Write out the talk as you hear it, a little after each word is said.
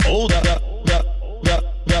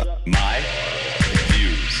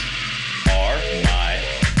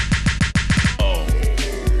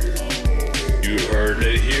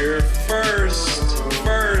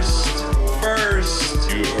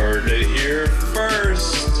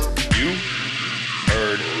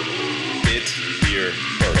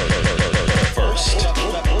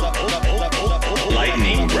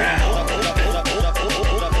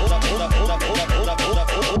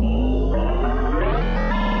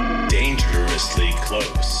Dangerously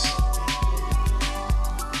Close.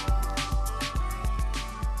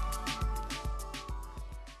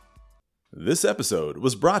 This episode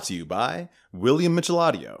was brought to you by William Mitchell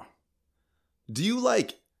Audio. Do you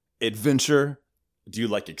like adventure? Do you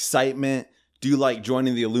like excitement? Do you like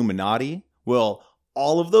joining the Illuminati? Well,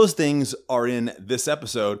 all of those things are in this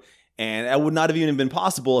episode, and that would not have even been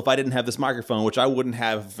possible if I didn't have this microphone, which I wouldn't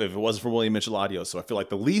have if it wasn't for William Mitchell Audio. So I feel like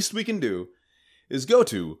the least we can do is go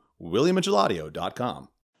to WilliamMitchellAudio.com.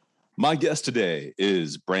 My guest today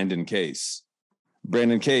is Brandon Case.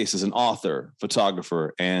 Brandon Case is an author,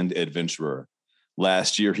 photographer, and adventurer.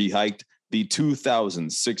 Last year, he hiked the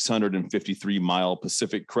 2,653-mile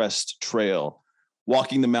Pacific Crest Trail,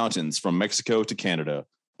 walking the mountains from Mexico to Canada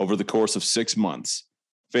over the course of 6 months,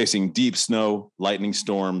 facing deep snow, lightning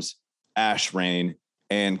storms, ash rain,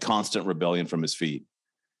 and constant rebellion from his feet.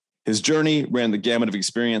 His journey ran the gamut of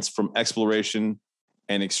experience from exploration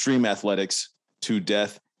and extreme athletics to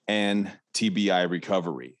death and TBI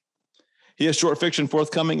recovery. He has short fiction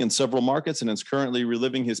forthcoming in several markets and is currently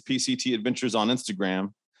reliving his PCT adventures on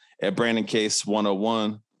Instagram at Brandon Case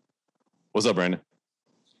 101. What's up, Brandon?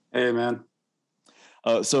 Hey, man.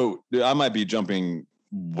 So I might be jumping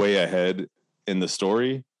way ahead in the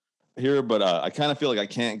story here, but I kind of feel like I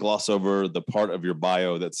can't gloss over the part of your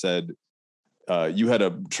bio that said you had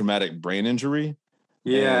a traumatic brain injury.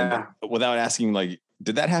 Yeah. And without asking, like,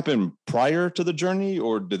 did that happen prior to the journey,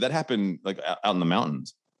 or did that happen like out in the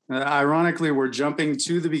mountains? Ironically, we're jumping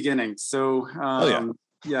to the beginning. So,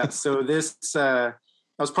 so this that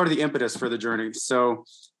was part of the impetus for the journey. So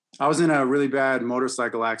I was in a really bad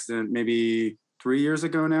motorcycle accident maybe 3 years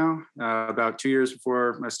ago now, about 2 years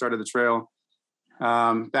before I started the trail.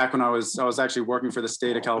 Back when I was actually working for the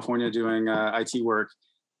state of California doing IT work,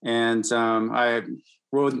 and I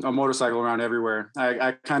rode a motorcycle around everywhere.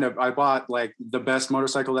 I bought like the best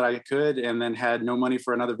motorcycle that I could, and then had no money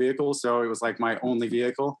for another vehicle, so it was like my only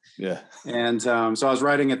vehicle. Yeah. And so I was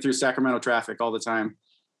riding it through Sacramento traffic all the time.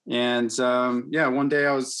 And one day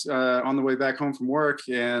I was on the way back home from work,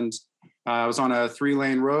 and I was on a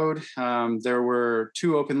 3-lane road. There were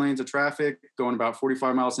 2 open lanes of traffic going about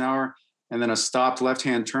 45 miles an hour, and then a stopped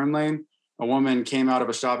left-hand turn lane. A woman came out of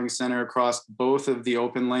a shopping center, crossed both of the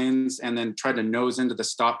open lanes, and then tried to nose into the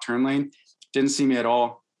stop turn lane. Didn't see me at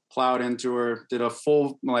all. Plowed into her, did a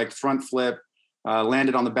full front flip,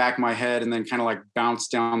 landed on the back of my head, and then kind of bounced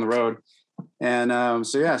down the road. And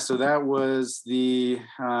so that was the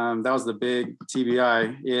big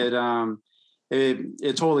TBI.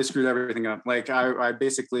 It totally screwed everything up. I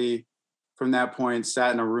basically, from that point,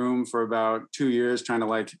 sat in a room for about 2 years trying to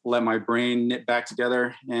let my brain knit back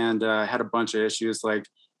together, and had a bunch of issues,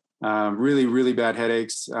 really, really bad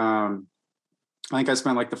headaches. I think I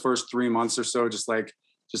spent the first 3 months or so just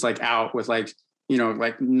out with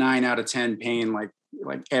 9 out of 10 pain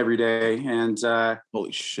every day. And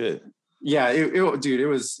holy shit. Yeah, dude, it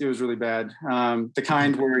was really bad. The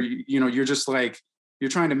kind where you're just you're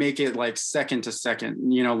trying to make it second to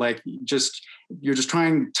second, you're just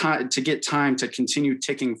trying to get time to continue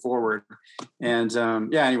ticking forward. And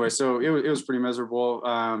anyway, so it was pretty miserable.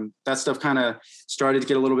 That stuff kind of started to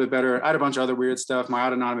get a little bit better. I had a bunch of other weird stuff. My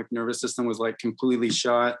autonomic nervous system was completely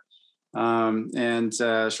shot, and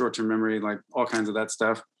short-term memory, all kinds of that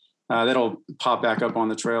stuff. That'll pop back up on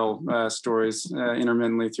the trail stories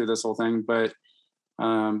intermittently through this whole thing. But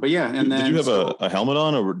yeah. And then, did you have a helmet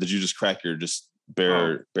on, or did you just crack your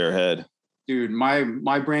bare head? Dude,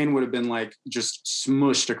 my brain would have been just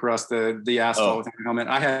smushed across the asphalt with a helmet.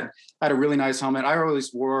 I had a really nice helmet. I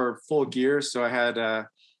always wore full gear, so I had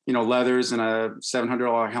leathers and a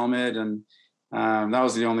 $700 helmet, and that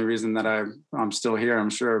was the only reason that I'm still here, I'm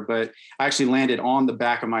sure. But I actually landed on the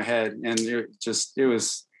back of my head, and it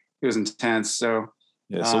was intense. So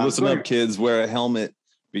yeah, so listen up, kids, wear a helmet,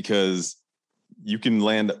 because you can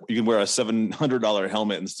wear a $700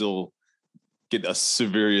 helmet and still get a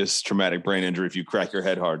serious traumatic brain injury if you crack your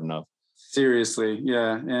head hard enough. Seriously.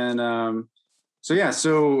 Yeah. And so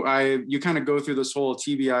you kind of go through this whole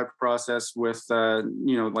TBI process with the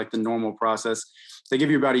normal process. They give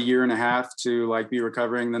you about 1.5 years to be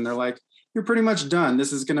recovering. Then they're you're pretty much done.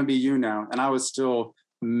 This is going to be you now. And I was still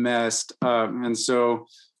messed up. And so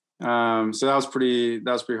that was pretty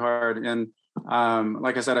hard. And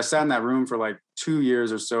like I said, I sat in that room for 2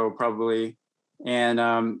 years or so, probably. And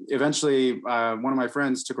eventually one of my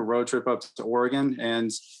friends took a road trip up to Oregon and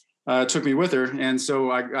took me with her. And so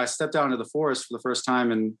I stepped out into the forest for the first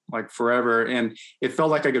time in forever. And it felt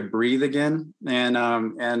like I could breathe again.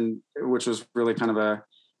 And which was really kind of a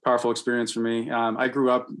powerful experience for me. I grew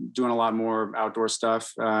up doing a lot more outdoor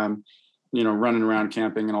stuff, running around,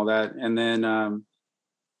 camping and all that. And then,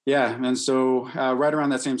 Yeah, and so right around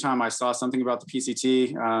that same time, I saw something about the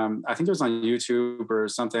PCT. I think it was on YouTube or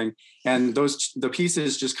something, and the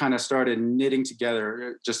pieces just kind of started knitting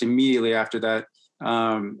together just immediately after that.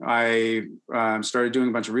 I started doing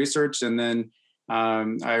a bunch of research, and then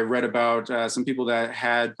I read about some people that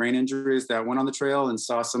had brain injuries that went on the trail and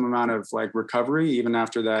saw some amount of like recovery even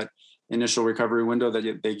after that initial recovery window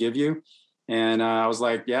that they give you. And I was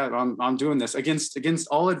like, yeah, I'm doing this against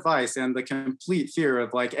all advice and the complete fear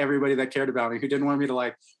of like everybody that cared about me, who didn't want me to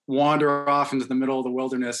like wander off into the middle of the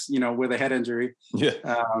wilderness, with a head injury. Yeah.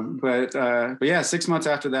 But yeah, 6 months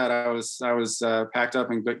after that, I was packed up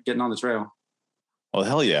and getting on the trail. Well,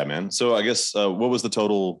 hell yeah, man. So I guess what was the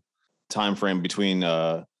total time frame between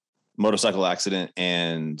motorcycle accident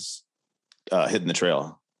and hitting the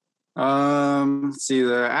trail? Let's see,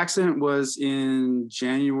 the accident was in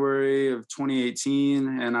January of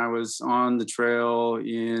 2018, and I was on the trail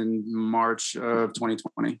in March of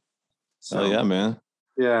 2020. So Oh yeah, man.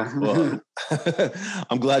 Yeah. Well,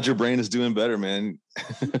 I'm glad your brain is doing better, man.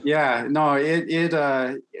 Yeah, no,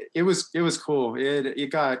 it was cool. It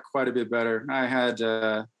got quite a bit better.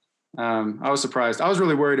 I was surprised. I was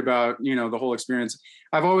really worried about, the whole experience.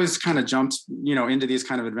 I've always kind of jumped, into these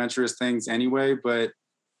kind of adventurous things anyway, but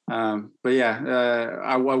yeah,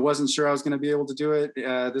 I wasn't sure I was going to be able to do it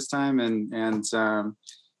this time, and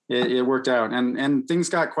it worked out, and things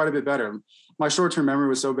got quite a bit better. My short-term memory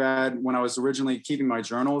was so bad when I was originally keeping my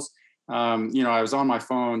journals. I was on my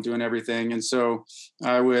phone doing everything, and so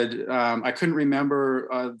I couldn't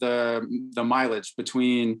remember the mileage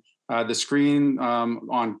between the screen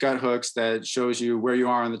on Guthooks that shows you where you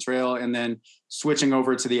are on the trail, and then switching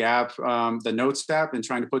over to the app, the Notes app, and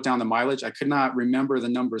trying to put down the mileage. I could not remember the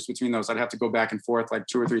numbers between those. I'd have to go back and forth like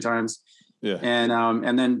 2 or 3 times. Yeah.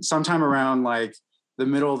 And then sometime around like the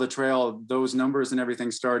middle of the trail, those numbers and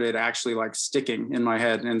everything started actually like sticking in my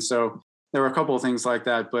head. And so there were a couple of things like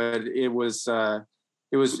that, but it was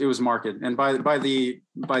marked. And by the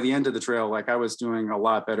end of the trail, like I was doing a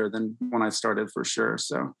lot better than when I started, for sure.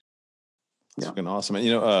 So that's fucking awesome.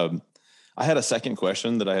 And I had a second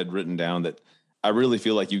question that I had written down that I really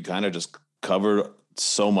feel like you kind of just covered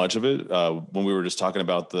so much of it when we were just talking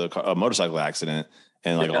about the motorcycle accident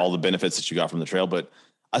and like all the benefits that you got from the trail. But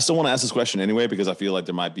I still want to ask this question anyway, because I feel like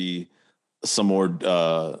there might be some more,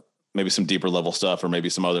 maybe some deeper level stuff, or maybe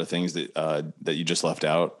some other things that you just left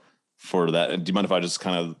out for that. And do you mind if I just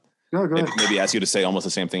kind of maybe ask you to say almost the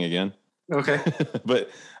same thing again? Okay. But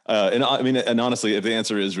and honestly, if the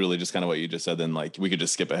answer is really just kind of what you just said, then like we could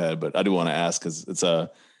just skip ahead. But I do want to ask, because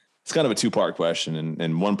it's kind of a 2-part question,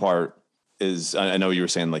 and one part is, I know you were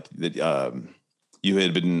saying like that you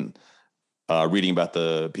had been reading about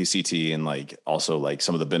the PCT and like also like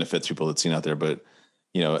some of the benefits people had seen out there, but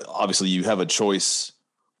obviously you have a choice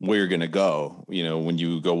where you're going to go, when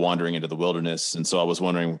you go wandering into the wilderness. And so I was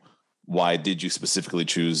wondering, why did you specifically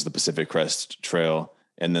choose the Pacific Crest Trail?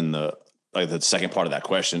 And then the second part of that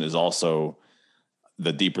question is also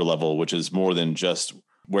the deeper level, which is more than just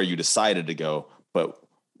where you decided to go, but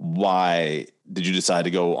why did you decide to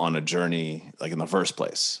go on a journey like in the first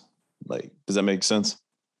place? Like, does that make sense?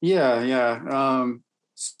 Yeah.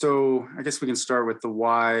 So I guess we can start with the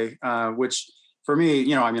why, which for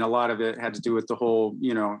me, a lot of it had to do with the whole,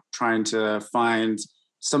 trying to find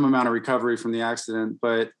some amount of recovery from the accident.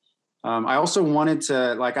 But I also wanted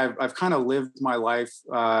to, like, I've kind of lived my life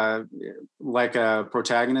like a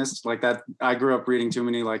protagonist, like that. I grew up reading too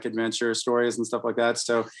many like adventure stories and stuff like that.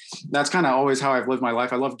 So that's kind of always how I've lived my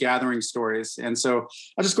life. I love gathering stories. And so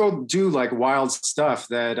I just go do like wild stuff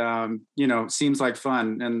that, seems like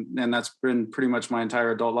fun. And that's been pretty much my entire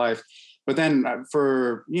adult life. But then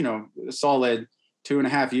for, a solid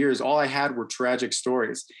 2.5 years, all I had were tragic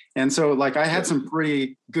stories. And so like I had some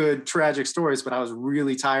pretty good tragic stories, but I was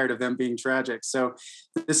really tired of them being tragic. So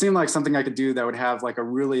it seemed like something I could do that would have like a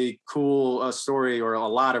really cool story, or a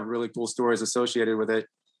lot of really cool stories associated with it.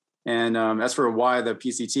 And as for why the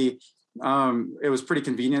PCT, it was pretty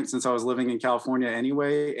convenient since I was living in California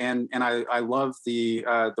anyway. And I love the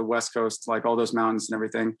West Coast, like all those mountains and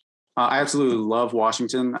everything. I absolutely love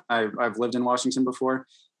Washington. I've lived in Washington before.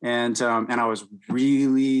 And I was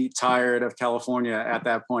really tired of California at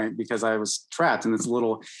that point, because I was trapped in this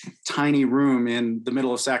little tiny room in the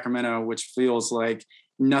middle of Sacramento, which feels like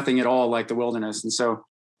nothing at all like the wilderness. And so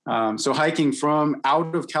hiking from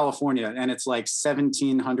out of California, and it's like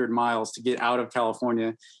 1,700 miles to get out of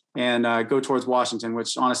California and go towards Washington,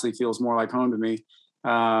 which honestly feels more like home to me. It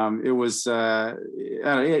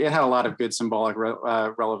had a lot of good symbolic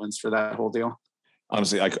relevance for that whole deal.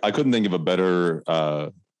 Honestly, I couldn't think of a better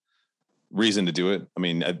reason to do it. I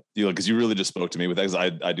mean, because you really just spoke to me with that. 'Cause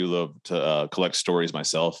I do love to collect stories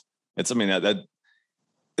myself. It's, I mean, that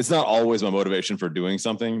it's not always my motivation for doing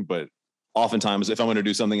something, but oftentimes if I'm going to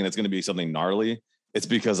do something and it's going to be something gnarly, it's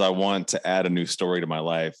because I want to add a new story to my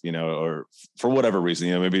life, you know, or for whatever reason,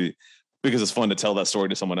 you know, maybe because it's fun to tell that story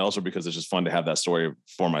to someone else, or because it's just fun to have that story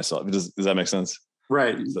for myself. Does that make sense?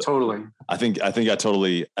 Right. So, totally. I think I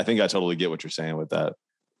totally get what you're saying with that.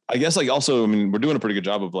 I guess like also, I mean, we're doing a pretty good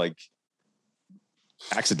job of like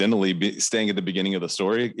accidentally staying at the beginning of the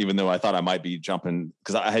story, even though I thought I might be jumping,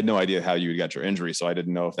 because I had no idea how you got your injury. So I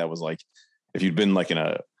didn't know if that was like, if you'd been like in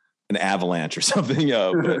an avalanche or something.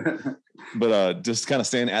 But just kind of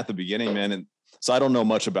staying at the beginning, man. And so I don't know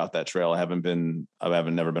much about that trail. I haven't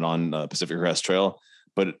never been on Pacific Crest Trail,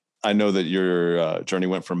 but I know that your journey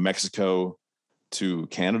went from Mexico to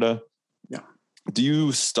Canada. Yeah. Do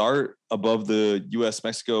you start above the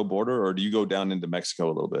U.S.-Mexico border, or do you go down into Mexico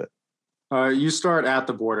a little bit? You start at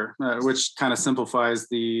the border, which kind of simplifies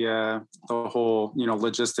the whole, you know,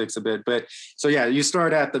 logistics a bit. But so, yeah, you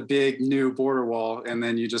start at the big new border wall, and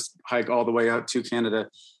then you just hike all the way up to Canada.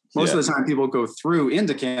 Most of the time people go through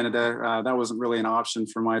into Canada. That wasn't really an option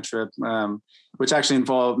for my trip, which actually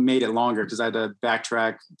made it longer because I had to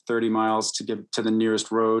backtrack 30 miles to get to the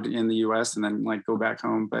nearest road in the US and then like go back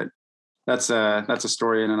home. But that's a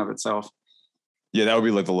story in and of itself. Yeah, that would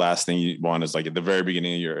be like the last thing you want is like at the very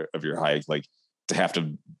beginning of your hike, like to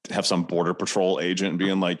have some border patrol agent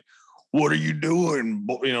being like, "What are you doing?"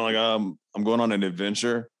 You know, like I'm going on an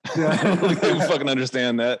adventure. Yeah. Like, they fucking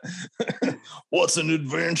understand that. What's an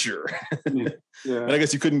adventure? Yeah. And I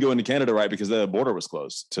guess you couldn't go into Canada, right? Because the border was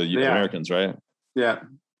closed to Americans, right? Yeah.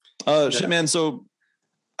 Shit, man. So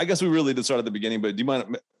I guess we really did start at the beginning, but do you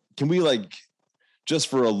mind? Can we like just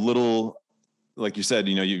for a little? Like you said,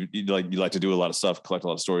 you know, you like to do a lot of stuff, collect a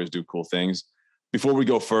lot of stories, do cool things. Before we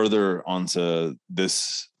go further onto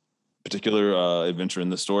this particular adventure in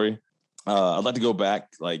the story, I'd like to go back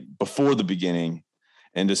like before the beginning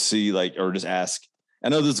and just see like, or just ask. I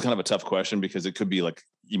know this is kind of a tough question because it could be like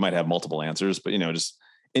you might have multiple answers, but you know, just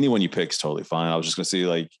anyone you pick is totally fine. I was just gonna see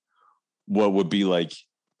like what would be like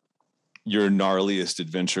your gnarliest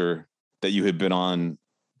adventure that you had been on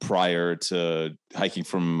prior to hiking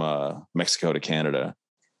from Mexico to Canada?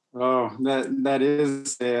 Oh, that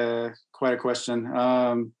is quite a question.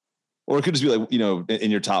 Or it could just be like, you know, in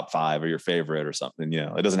your top 5 or your favorite or something, you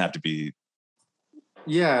know, it doesn't have to be.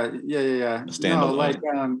 Yeah. Standalone. No, like,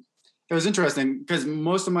 it was interesting because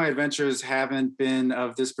most of my adventures haven't been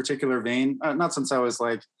of this particular vein. Not since I was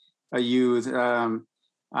like a youth.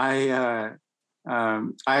 I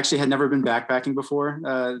actually had never been backpacking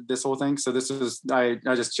before this whole thing. So this was, I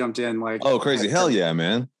just jumped in like, oh, crazy. Hell yeah,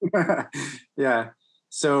 man. Yeah.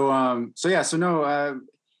 So no,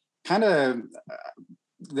 kind of,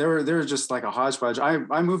 there were just like a hodgepodge.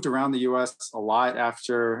 I moved around the US a lot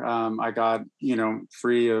after I got, you know,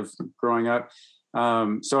 free of growing up.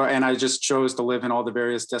 And I just chose to live in all the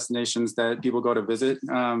various destinations that people go to visit.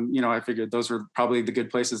 You know, I figured those were probably the good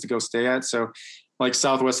places to go stay at. So like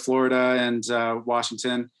Southwest Florida and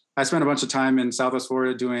Washington. I spent a bunch of time in Southwest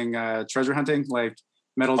Florida doing treasure hunting, like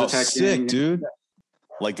metal detecting. Sick, dude.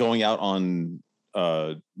 Like going out on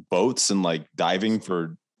boats and like diving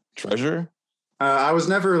for treasure. I was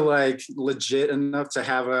never like legit enough to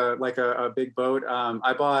have a big boat.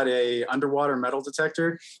 I bought a underwater metal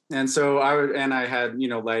detector. And so I had, you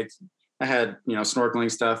know,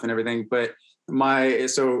 snorkeling stuff and everything, but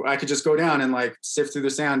so I could just go down and like sift through the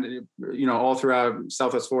sand, you know, all throughout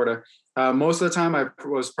Southwest Florida. Most of the time I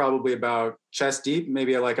was probably about chest deep,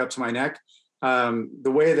 maybe like up to my neck.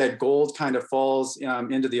 The way that gold kind of falls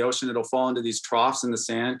into the ocean, it'll fall into these troughs in the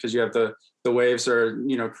sand because you have the waves are,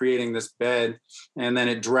 you know, creating this bed, and then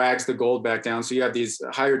it drags the gold back down. So you have these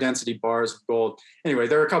higher density bars of gold. Anyway,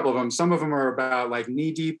 there are a couple of them. Some of them are about like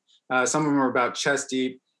knee deep. Some of them are about chest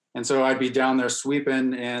deep. And so I'd be down there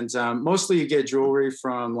sweeping, and mostly you get jewelry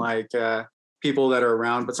from like people that are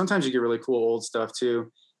around, but sometimes you get really cool old stuff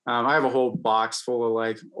too. I have a whole box full of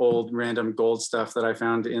like old random gold stuff that I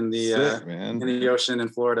found in the ocean in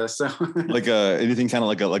Florida. So like anything kind of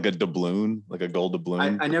like a doubloon, like a gold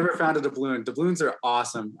doubloon. I never found a doubloon. Doubloons are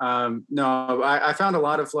awesome. No, I found a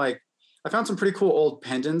lot of I found some pretty cool old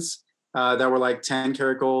pendants that were like 10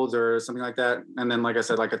 karat gold or something like that. And then, like I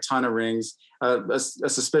said, like a ton of rings, a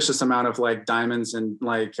suspicious amount of like diamonds and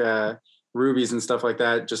like rubies and stuff like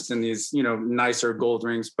that, just in these, you know, nicer gold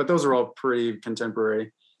rings. But those are all pretty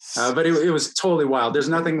contemporary. But it was totally wild. There's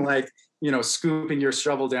nothing like, you know, scooping your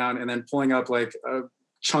shovel down and then pulling up like a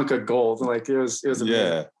chunk of gold. Like it was amazing.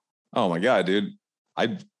 Yeah. Oh my God, dude.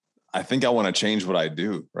 I think I want to change what I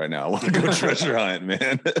do right now. I want to go treasure hunt,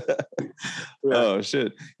 man. Yeah. Oh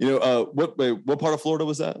shit. What part of Florida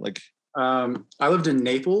was that? Like, I lived in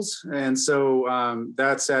Naples, and so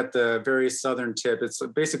that's at the very southern tip. It's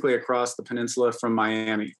basically across the peninsula from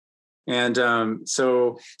Miami. And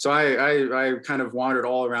so I kind of wandered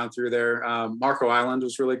all around through there. Marco Island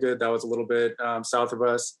was really good. That was a little bit south of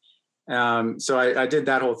us. So I did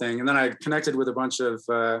that whole thing, and then I connected with a bunch of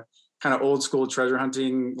kind of old school treasure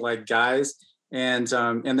hunting like guys, and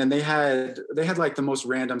then they had like the most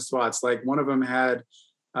random spots. Like one of them had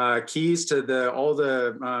keys to all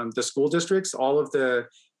the school districts, all of the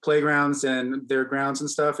playgrounds and their grounds and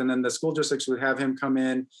stuff, and then the school districts would have him come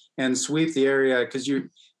in and sweep the area, because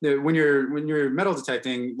when you're metal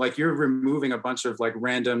detecting, like you're removing a bunch of like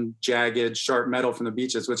random jagged sharp metal from the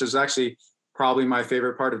beaches, which is actually probably my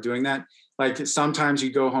favorite part of doing that. Like sometimes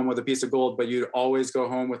you go home with a piece of gold, but you'd always go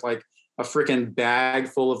home with like a freaking bag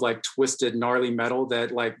full of like twisted gnarly metal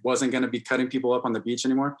that like wasn't going to be cutting people up on the beach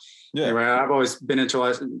anymore. Yeah. Anyway, I've always been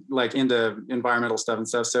into environmental stuff and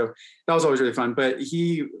stuff, so that was always really fun. But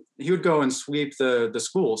he would go and sweep the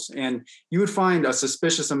schools, and you would find a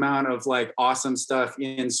suspicious amount of like awesome stuff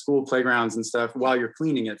in school playgrounds and stuff while you're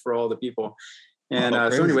cleaning it for all the people. And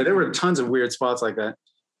so anyway, there were tons of weird spots like that.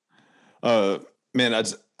 Man,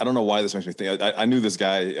 I don't know why this makes me think. I knew this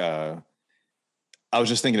guy. I was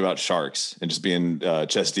just thinking about sharks and just being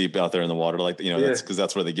chest deep out there in the water, like that's because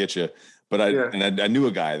that's where they get you. But I knew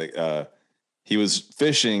a guy that he was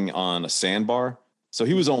fishing on a sandbar, so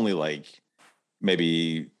he was only like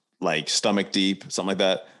maybe like stomach deep, something like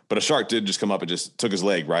that. But a shark did just come up and just took his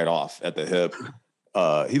leg right off at the hip.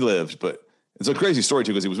 He lived, but it's a crazy story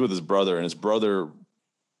too, because he was with his brother, and his brother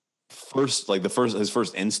his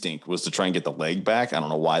first instinct was to try and get the leg back. I don't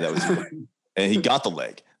know why that was, and he got the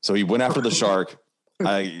leg, so he went after the shark.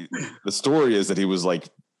 The story is that he was like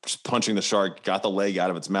punching the shark, got the leg out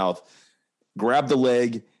of its mouth, grabbed the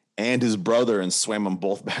leg and his brother, and swam them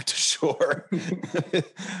both back to shore.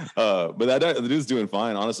 But the dude's doing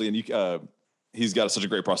fine, honestly. And he's got such a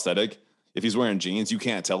great prosthetic. If he's wearing jeans, you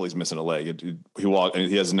can't tell he's missing a leg.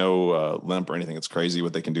 He has no limp or anything. It's crazy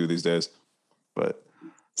what they can do these days. But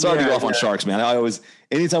sorry to go off on sharks, man.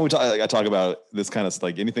 Anytime I talk about this kind of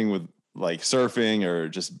like anything with like surfing or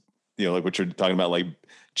just, like what you're talking about, like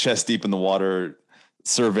chest deep in the water,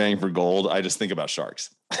 surveying for gold, I just think about sharks.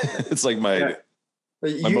 It's like my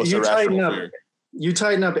most irrational fear. You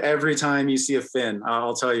tighten up every time you see a fin,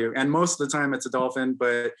 I'll tell you. And most of the time it's a dolphin,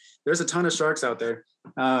 but there's a ton of sharks out there.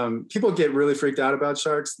 People get really freaked out about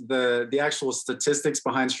sharks. The actual statistics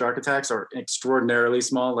behind shark attacks are extraordinarily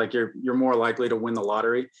small. Like you're more likely to win the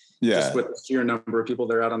lottery just with the sheer number of people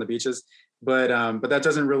that are out on the beaches. But that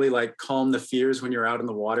doesn't really like calm the fears when you're out in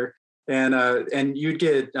the water. And you'd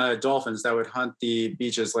get dolphins that would hunt the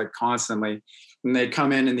beaches like constantly, and they'd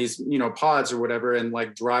come in these pods or whatever, and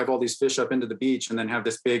like drive all these fish up into the beach, and then have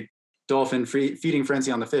this big dolphin feeding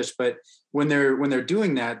frenzy on the fish. But when they're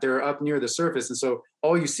doing that, they're up near the surface, and so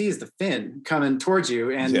all you see is the fin coming towards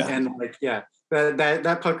you, and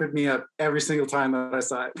that puckered me up every single time that I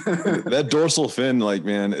saw it. That dorsal fin, like,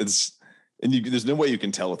 man, there's no way you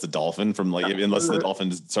can tell it's a dolphin from like, unless the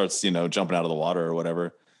dolphin starts jumping out of the water or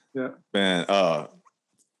whatever. Yeah, man. I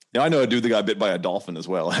know a dude that got bit by a dolphin as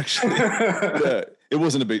well. Actually, it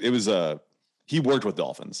wasn't a big. It was he worked with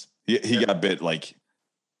dolphins. He got bit like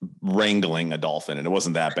wrangling a dolphin, and it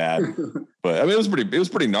wasn't that bad. But I mean, it was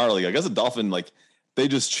pretty gnarly. I guess a dolphin, like, they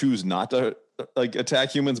just choose not to like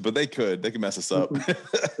attack humans, but they could mess us up.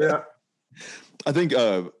 Yeah, I think,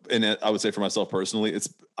 and I would say for myself personally,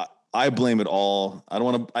 I blame it all. I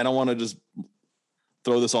don't want to just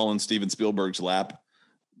throw this all in Steven Spielberg's lap.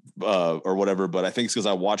 Or whatever, but I think it's because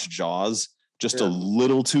I watched Jaws just a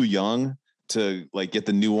little too young to like get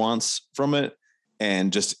the nuance from it,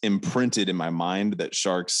 and just imprinted in my mind that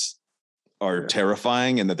sharks are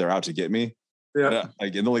terrifying and that they're out to get me. Yeah,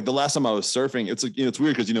 like the last time I was surfing, it's like it's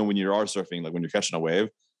weird because when you are surfing, like when you're catching a wave,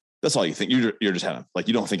 that's all you think. You're just having, like,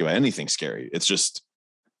 you don't think about anything scary. It's just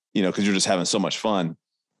because you're just having so much fun.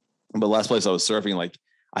 But last place I was surfing, like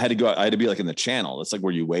I had to be like in the channel. It's like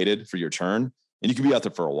where you waited for your turn. And you could be out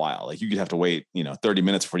there for a while. Like you could have to wait, 30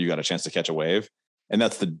 minutes before you got a chance to catch a wave. And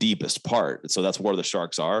that's the deepest part. So that's where the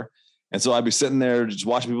sharks are. And so I'd be sitting there just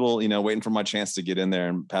watching people, waiting for my chance to get in there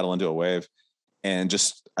and paddle into a wave. And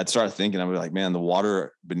I'd start thinking, I'd be like, man, the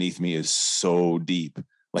water beneath me is so deep.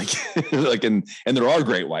 Like, and there are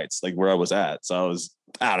great whites, like where I was at. So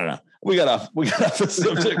I don't know. We got off the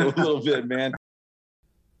subject a little bit, man.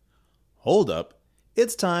 Hold up.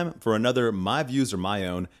 It's time for another My Views Are My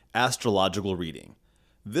Own astrological reading.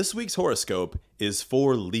 This week's horoscope is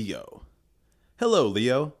for Leo. Hello,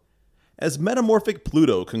 Leo. As metamorphic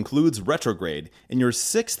Pluto concludes retrograde in your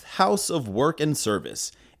 6th house of work and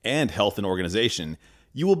service and health and organization,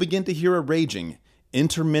 you will begin to hear a raging,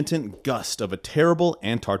 intermittent gust of a terrible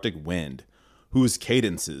Antarctic wind, whose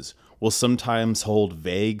cadences will sometimes hold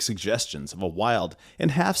vague suggestions of a wild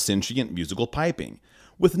and half-sentient musical piping,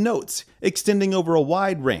 with notes extending over a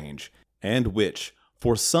wide range, and which,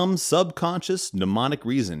 for some subconscious mnemonic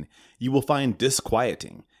reason, you will find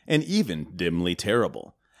disquieting and even dimly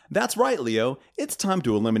terrible. That's right, Leo. It's time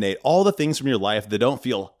to eliminate all the things from your life that don't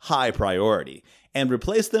feel high priority and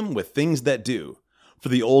replace them with things that do. For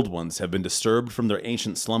the old ones have been disturbed from their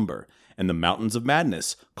ancient slumber, and the mountains of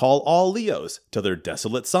madness call all Leos to their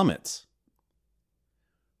desolate summits.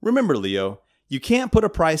 Remember, Leo, you can't put a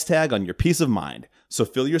price tag on your peace of mind, so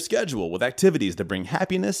fill your schedule with activities that bring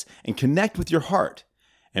happiness and connect with your heart.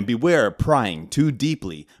 And beware prying too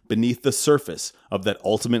deeply beneath the surface of that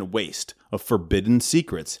ultimate waste of forbidden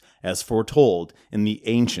secrets as foretold in the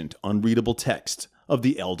ancient unreadable text of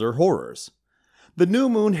the Elder Horrors. The new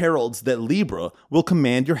moon heralds that Libra will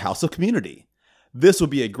command your house of community. This will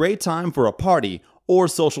be a great time for a party or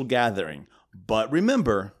social gathering, but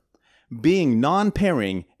remember, being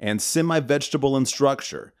non-pairing and semi-vegetable in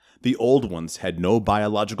structure, the old ones had no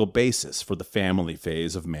biological basis for the family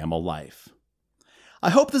phase of mammal life. I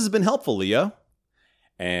hope this has been helpful, Leo.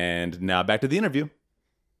 And now back to the interview.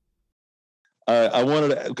 I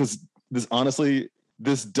wanted to, because this honestly,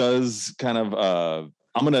 this does kind of.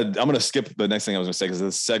 I'm gonna skip the next thing I was gonna say because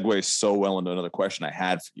this segues so well into another question I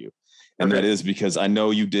had for you, and that is because I know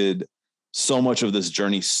you did so much of this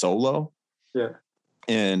journey solo. Yeah.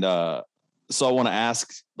 And so I want to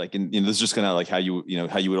ask, like, and this is just kind of like how you would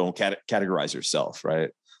categorize yourself, right?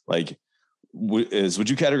 Like, would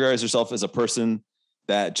you categorize yourself as a person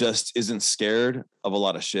that just isn't scared of a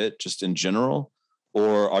lot of shit just in general?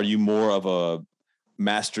 Or are you more of a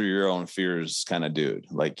master your own fears kind of dude?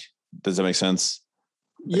 Like, does that make sense?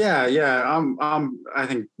 Yeah. I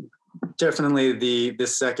think definitely the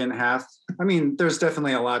second half. I mean, there's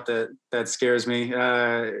definitely a lot that scares me.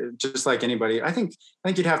 Just like anybody, I think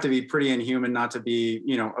you'd have to be pretty inhuman not to be,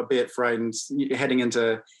 a bit frightened heading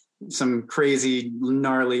into some crazy,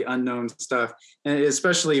 gnarly, unknown stuff. And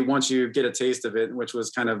especially once you get a taste of it, which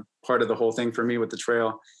was kind of part of the whole thing for me with the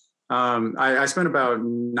trail. I spent about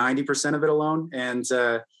 90% of it alone, and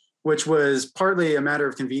which was partly a matter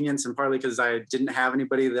of convenience and partly because I didn't have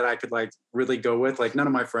anybody that I could like really go with. Like none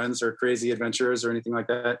of my friends are crazy adventurers or anything like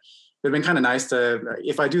that. It'd been kind of nice to,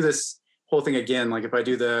 if I do this whole thing again, like if I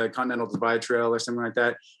do the Continental Divide Trail or something like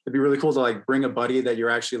that, it'd be really cool to like bring a buddy that you're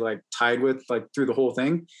actually like tied with like through the whole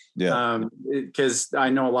thing. Yeah. Because I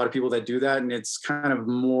know a lot of people that do that, and it's kind of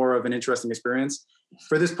more of an interesting experience.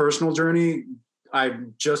 For this personal journey, I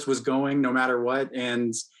just was going no matter what,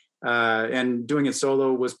 and doing it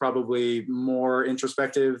solo was probably more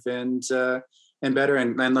introspective and better,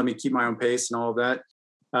 and let me keep my own pace and all of that.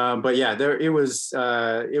 But yeah, it was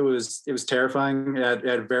terrifying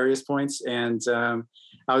at various points, and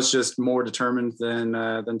I was just more determined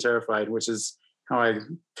than terrified, which is how I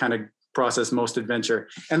kind of process most adventure.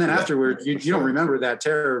 And then afterward, you don't remember that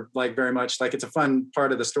terror like very much. Like it's a fun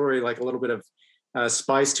part of the story, like a little bit of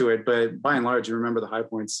spice to it, but by and large, you remember the high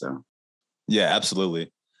points. So yeah,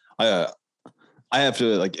 absolutely. I have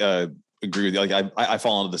to agree with you. Like I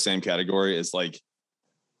fall into the same category as like,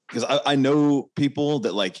 because I know people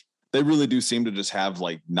that like they really do seem to just have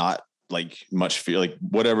like not like much fear, like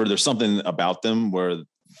whatever. There's something about them where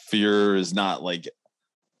fear is not like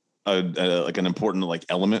like an important like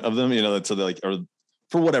element of them, so they like, or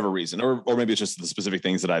for whatever reason, or maybe it's just the specific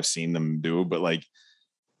things that I've seen them do. But like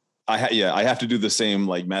I have to do the same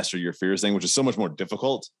like master your fears thing, which is so much more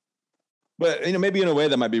difficult. But maybe in a way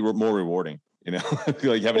that might be more rewarding.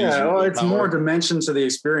 Like having it's more dimension to the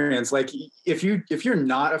experience. Like if you're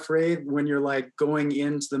not afraid when you're like going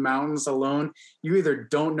into the mountains alone, you either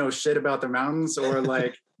don't know shit about the mountains or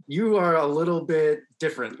like you are a little bit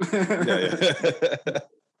different.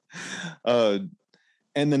 And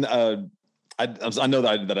then I know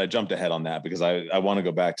that I jumped ahead on that because I want to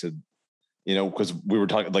go back to, because we were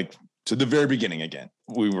talking like to the very beginning again.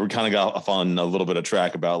 We were kind of got off on a little bit of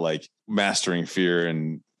track about like mastering fear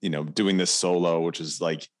and doing this solo, which is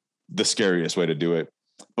like the scariest way to do it.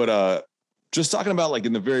 But just talking about like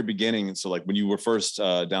in the very beginning. So like when you were first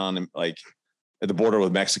down in, like at the border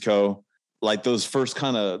with Mexico, like the first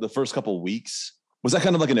couple of weeks, was that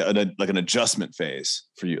kind of like an adjustment phase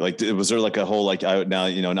for you? Like, was there like a whole, like I'm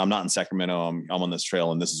not in Sacramento, I'm on this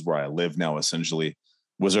trail and this is where I live now, essentially.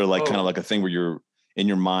 Was there like kind of like a thing where you're in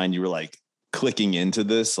your mind, you were like clicking into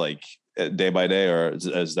this like day by day, or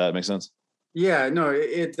does that make sense? Yeah, no,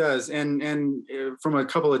 it does, and from a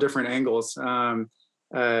couple of different angles.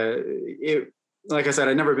 It Like I said,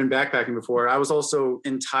 I'd never been backpacking before. I was also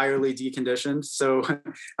entirely deconditioned, so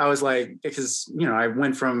I was like, because I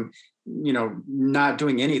went from not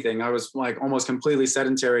doing anything. I was like almost completely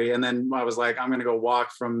sedentary, and then I was like, I'm going to go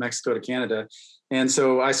walk from Mexico to Canada, and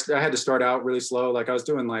so I had to start out really slow. Like I was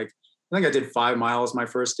doing like I think I did 5 miles my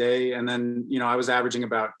first day. And then, I was averaging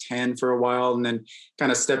about 10 for a while and then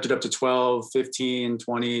kind of stepped it up to 12, 15,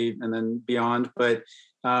 20, and then beyond. But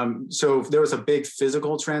so there was a big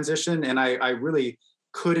physical transition and I really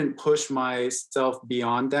couldn't push myself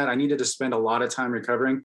beyond that. I needed to spend a lot of time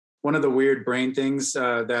recovering. One of the weird brain things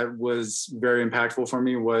that was very impactful for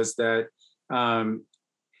me was that um,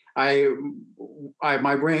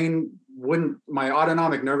 my brain wouldn't, my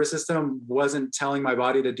autonomic nervous system wasn't telling my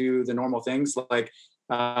body to do the normal things like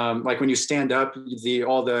when you stand up,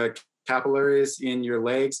 all the capillaries in your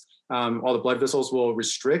legs, all the blood vessels will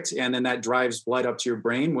restrict, and then that drives blood up to your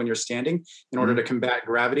brain when you're standing in order to combat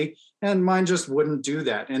gravity. And mine just wouldn't do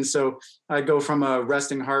that. And so I'd go from a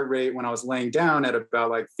resting heart rate when I was laying down at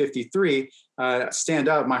about like 53, stand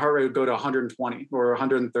up, my heart rate would go to 120 or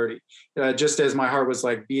 130, just as my heart was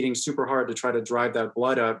like beating super hard to try to drive that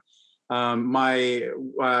blood up. I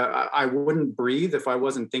wouldn't breathe if I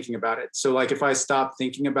wasn't thinking about it. So like if I stopped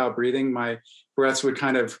thinking about breathing, my breaths would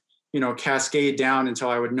kind of cascade down until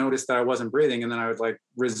I would notice that I wasn't breathing, and then I would like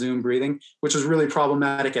resume breathing, which was really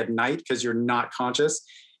problematic at night because you're not conscious.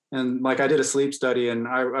 And like I did a sleep study, and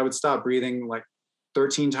I would stop breathing like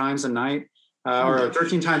 13 times a night, or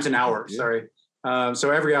 13 times an hour. Yeah. Sorry.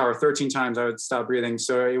 So every hour, 13 times I would stop breathing.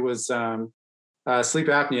 So it was sleep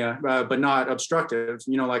apnea, but not obstructive.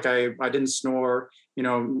 Like I didn't snore.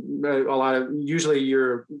 Usually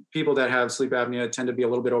your people that have sleep apnea tend to be a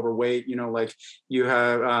little bit overweight. Like you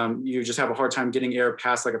have, you just have a hard time getting air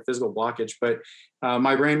past like a physical blockage. But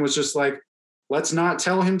my brain was just like, let's not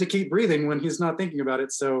tell him to keep breathing when he's not thinking about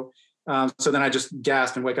it. So then I just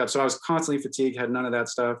gasped and wake up. So I was constantly fatigued, had none of that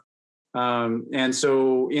stuff. And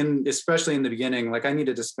so especially in the beginning, like I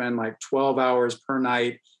needed to spend like 12 hours per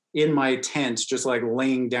night in my tent, just like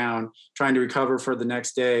laying down, trying to recover for the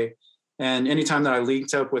next day. And anytime that I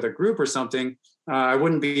linked up with a group or something, I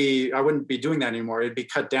wouldn't be doing that anymore. It'd be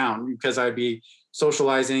cut down because I'd be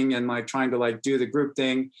socializing and like trying to like do the group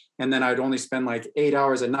thing. And then I'd only spend like 8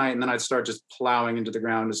 hours a night, and then I'd start just plowing into the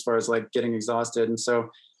ground as far as like getting exhausted. And so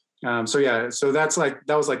that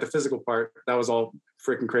was like the physical part. That was all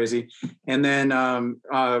freaking crazy. And then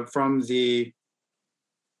from the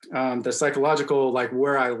psychological, like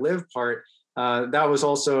where I live part, that was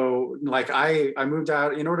also like I moved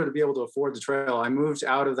out in order to be able to afford the trail. I moved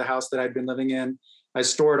out of the house that I'd been living in. I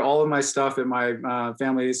stored all of my stuff at my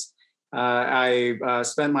family's. I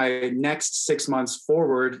spent my next 6 months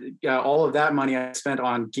forward. All of that money I spent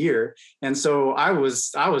on gear, and so I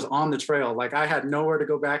was on the trail. Like I had nowhere to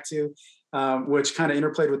go back to, which kind of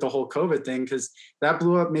interplayed with the whole COVID thing because that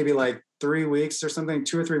blew up maybe like 3 weeks or something,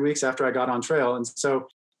 2 or 3 weeks after I got on trail, and so.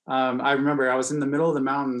 I remember I was in the middle of the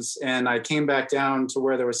mountains and I came back down to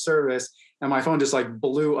where there was service, and my phone just like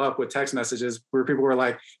blew up with text messages where people were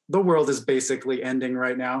like, the world is basically ending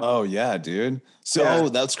right now. Oh yeah, dude. So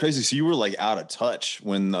that's crazy. So you were like out of touch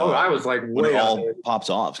when I was like when it all pops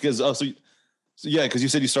off because because you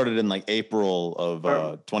said you started in like April of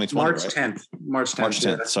 2020, March right? 10th. March 10th.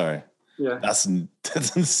 Yeah. Sorry. Yeah. That's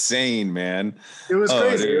insane, man. It was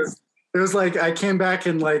crazy. It was like I came back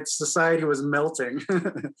and like society was melting.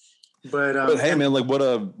 but hey, man, like what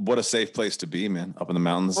a safe place to be, man. Up in the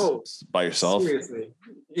mountains by yourself. Seriously,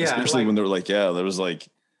 yeah. Especially when they were like, there was like,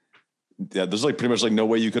 there's like pretty much like no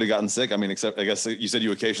way you could have gotten sick. I mean, except I guess you said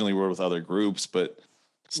you occasionally were with other groups, but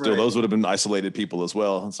still, those would have been isolated people as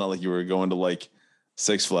well. It's not like you were going to like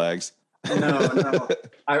Six Flags. No.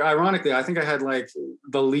 Ironically, I think I had like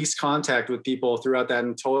the least contact with people throughout that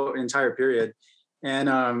entire period.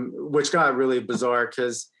 And which got really bizarre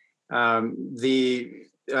because the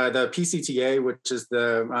PCTA, which is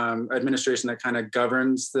the administration that kind of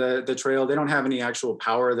governs the trail, they don't have any actual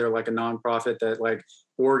power. They're like a nonprofit that like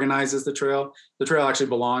organizes the trail. The trail actually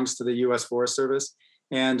belongs to the U.S. Forest Service,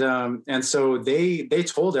 and so they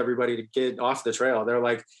told everybody to get off the trail. They're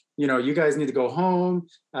like, you guys need to go home.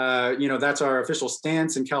 That's our official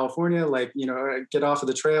stance in California. Like, get off of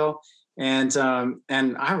the trail. And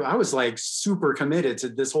I was like super committed to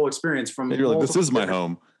this whole experience from. You're like, this is my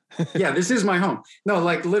home. Yeah, this is my home. No,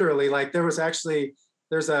 like literally, like there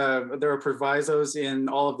are provisos in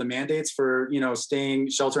all of the mandates for, staying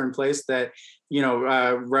shelter in place that,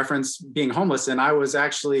 reference being homeless. And I was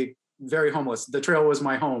actually very homeless. The trail was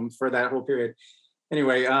my home for that whole period.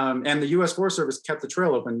 anyway, and the U.S. Forest Service kept the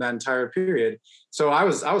trail open that entire period. So I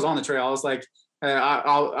was on the trail. I was like,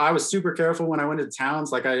 I was super careful when I went into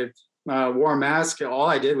towns. Like I wore a mask. All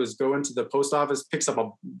I did was go into the post office, picks up a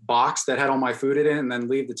box that had all my food in it, and then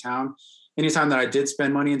leave the town. Anytime that I did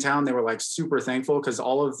spend money in town, they were like super thankful because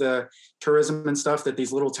all of the tourism and stuff that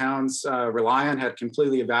these little towns rely on had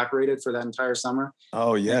completely evaporated for that entire summer.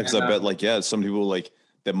 Oh yeah, because I bet like some people like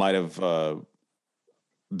that might have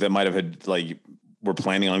had like were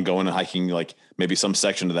planning on going and hiking like maybe some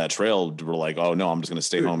section of that trail were like, oh no, I'm just gonna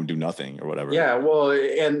stay home and do nothing or whatever. Yeah, well,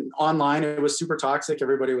 and online it was super toxic.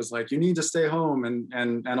 Everybody was like, you need to stay home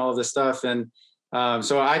and all of this stuff. And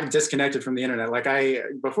so I disconnected from the internet. Like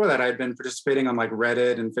before that, I had been participating on like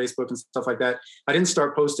Reddit and Facebook and stuff like that. I didn't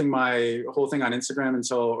start posting my whole thing on Instagram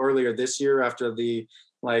until earlier this year after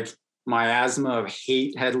my asthma of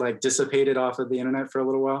hate had like dissipated off of the internet for a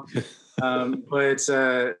little while.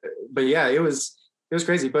 But yeah, it was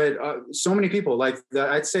crazy. But so many people, like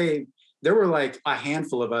I'd say there were like a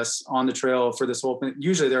handful of us on the trail for this whole thing.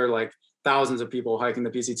 Usually there are like thousands of people hiking the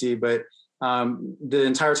PCT, but the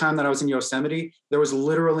entire time that I was in Yosemite, there was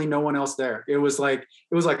literally no one else there. It was like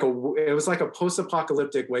a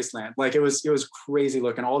post-apocalyptic wasteland. Like it was crazy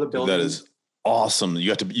looking. All the buildings. That is awesome.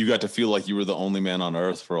 You got to feel like you were the only man on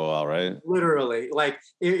earth for a while, right? Literally, like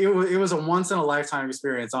it was a once in a lifetime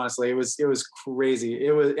experience. Honestly, it was crazy.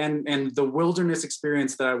 It was and the wilderness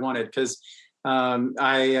experience that I wanted because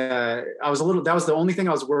I was that was the only thing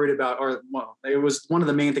I was worried about, or well, it was one of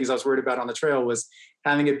the main things I was worried about on the trail was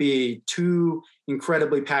having it be too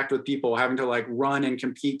incredibly packed with people, having to like run and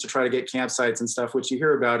compete to try to get campsites and stuff, which you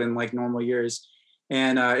hear about in like normal years.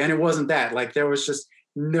 And it wasn't that. Like there was just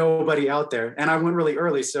nobody out there. And I went really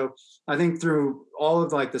early. So I think through all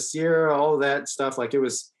of like the Sierra, all of that stuff, like it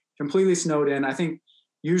was completely snowed in. I think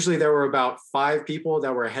usually there were about 5 people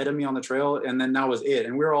that were ahead of me on the trail, and then that was it.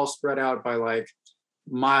 And we were all spread out by like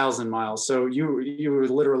miles and miles. So you were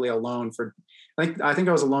literally alone for, I think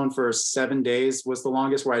I was alone for 7 days was the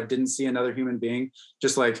longest where I didn't see another human being,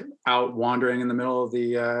 just like out wandering in the middle of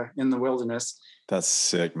the in the wilderness. That's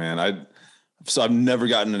sick, man. So I've never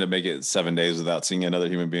gotten to make it 7 days without seeing another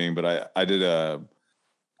human being, but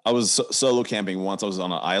I was solo camping once. I was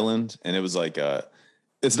on an island, and it was like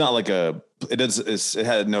it's not like there's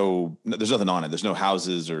nothing on it. There's no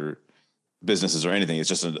houses or businesses or anything. It's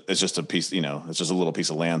just a piece, it's just a little piece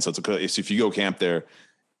of land. So if you go camp there,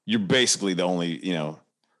 you're basically the only,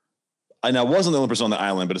 and I wasn't the only person on the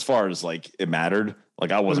island, but as far as like it mattered,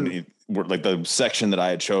 like I wasn't like the section that I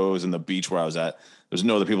had chose and the beach where I was at, there's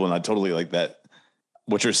no other people. And I totally like that.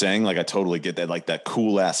 What you're saying, like I totally get that, like that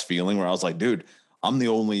cool ass feeling where I was like, dude, I'm the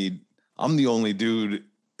only dude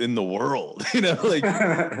in the world, like,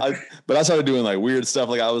 but I started doing like weird stuff.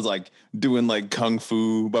 Like I was like doing like Kung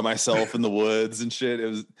Fu by myself in the woods and shit. It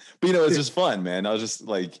was, but it's just fun, man. I was just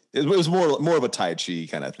like, it was more of a Tai Chi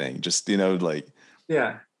kind of thing. Just, like,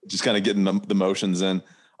 yeah, just kind of getting the motions in.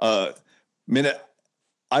 I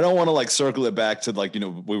don't want to like circle it back to like,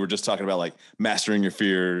 we were just talking about like mastering your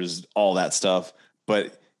fears, all that stuff,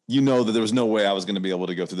 but that there was no way I was going to be able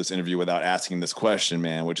to go through this interview without asking this question,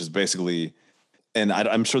 man, which is basically, and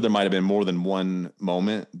I'm sure there might have been more than one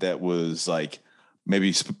moment that was like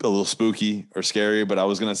maybe a little spooky or scary, but I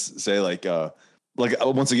was going to say like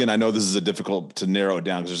once again, I know this is a difficult to narrow it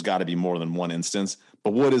down because there's got to be more than one instance,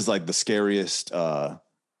 but what is like the scariest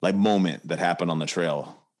like moment that happened on the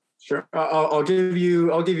trail? Sure. I'll give you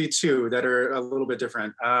 2 that are a little bit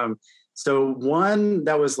different. So one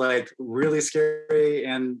that was like really scary,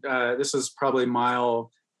 and this was probably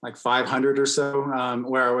mile like 500 or so,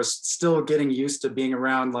 where I was still getting used to being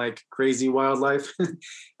around like crazy wildlife.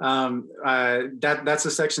 That's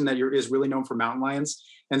a section that is really known for mountain lions.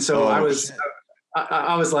 And so I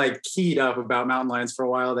was like keyed up about mountain lions for a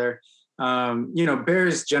while there.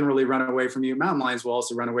 Bears generally run away from you. Mountain lions will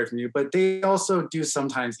also run away from you, but they also do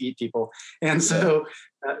sometimes eat people. And so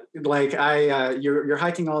you're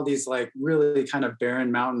hiking all these like really kind of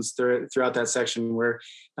barren mountains throughout that section where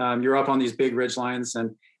you're up on these big ridge lines,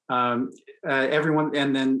 and everyone.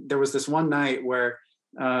 And then there was this one night where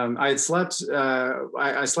I had slept.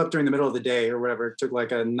 I slept during the middle of the day or whatever. Took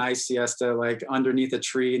like a nice siesta, like underneath a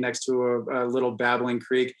tree next to a little babbling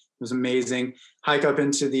creek. It was amazing. Hike up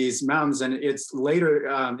into these mountains, and it's later.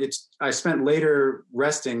 I spent later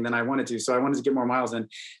resting than I wanted to, so I wanted to get more miles in.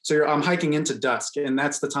 So I'm hiking into dusk, and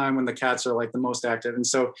that's the time when the cats are like the most active. And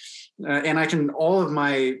so, and I can all of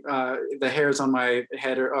my the hairs on my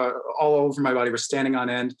head or all over my body were standing on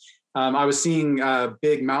end. I was seeing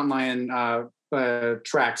big mountain lion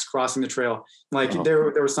tracks crossing the trail. Like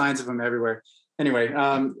there were signs of them everywhere. Anyway,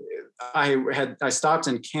 I stopped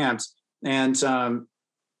and camped And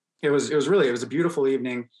it was a beautiful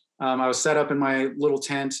evening. I was set up in my little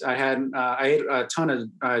tent. I ate a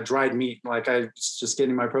ton of dried meat, like I was just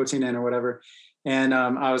getting my protein in or whatever. And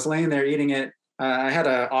I was laying there eating it. I had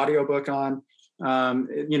an audiobook on. I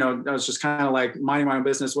was just kind of like minding my own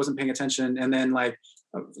business, wasn't paying attention, and then like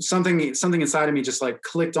something inside of me just like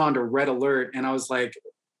clicked onto red alert, and I was like,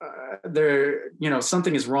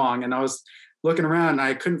 something is wrong. And I was looking around and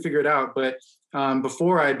I couldn't figure it out. But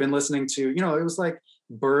before I had been listening to, it was like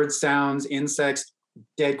bird sounds, insects,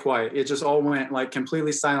 dead quiet. It just all went like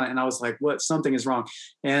completely silent. And I was like, what? Something is wrong.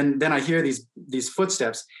 And then I hear these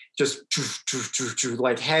footsteps just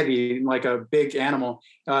like heavy, like a big animal,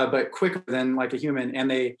 but quicker than like a human. And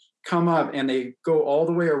they come up and they go all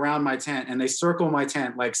the way around my tent and they circle my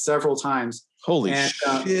tent like several times. Holy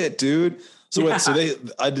shit, dude. So yeah. So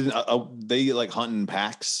they like hunt in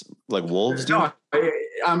packs like wolves? Dude? No,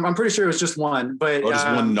 I'm pretty sure it was just one, but just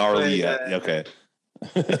one gnarly. Okay.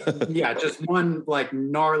 Yeah, just one like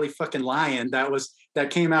gnarly fucking lion that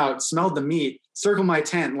came out, smelled the meat, circled my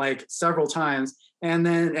tent like several times, and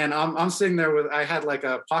I'm sitting there I had like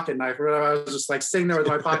a pocket knife or whatever. I was just like sitting there with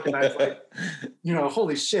my pocket knife, like,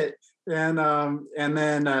 holy shit. And then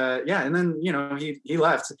he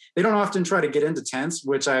left. They don't often try to get into tents,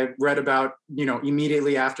 which I read about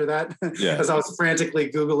immediately after that, as I was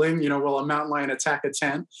frantically Googling, will a mountain lion attack a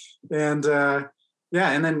tent? And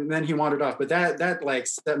and then he wandered off. But that like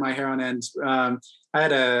set my hair on end. I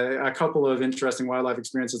had a couple of interesting wildlife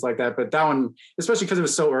experiences like that, but that one, especially because it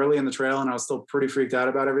was so early in the trail and I was still pretty freaked out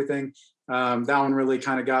about everything, that one really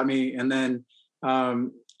kind of got me. And then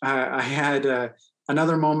I had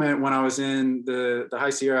another moment when I was in the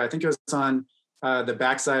High Sierra. I think it was on the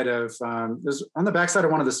backside of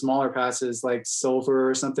one of the smaller passes, like Sulphur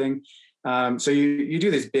or something. So you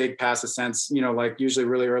do these big pass ascents, like usually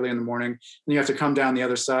really early in the morning, and you have to come down the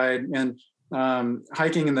other side. And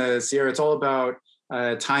hiking in the Sierra, it's all about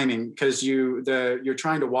timing, because you're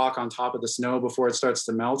trying to walk on top of the snow before it starts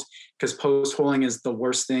to melt, because post holing is the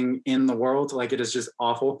worst thing in the world. Like, it is just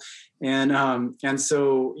awful. And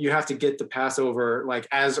so you have to get the pass over like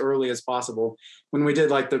as early as possible. When we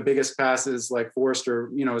did like the biggest passes, like Forester,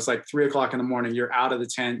 it's like 3:00 in the morning, you're out of the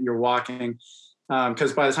tent, you're walking.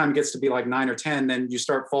 Because by the time it gets to be like 9 or 10, then you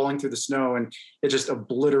start falling through the snow and it just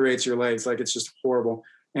obliterates your legs. Like, it's just horrible.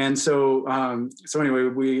 And so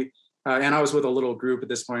anyway, and I was with a little group at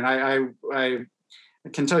this point. I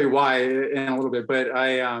can tell you why in a little bit, but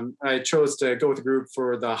I chose to go with a group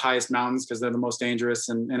for the highest mountains because they're the most dangerous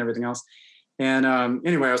and everything else. And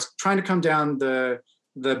anyway, I was trying to come down the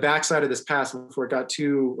backside of this pass before it got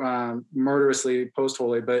too murderously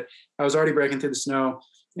post-holy, but I was already breaking through the snow.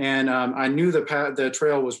 And I knew the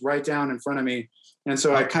trail was right down in front of me, and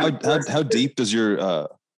so how deep does your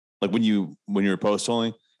like when you're post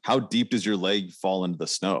holing, how deep does your leg fall into the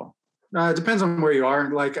snow? It depends on where you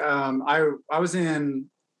are. Like I was in.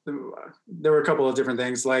 There were a couple of different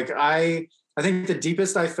things. Like I think the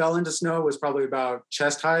deepest I fell into snow was probably about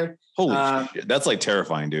chest high. Holy shit, that's like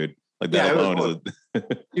terrifying, dude. Like that alone is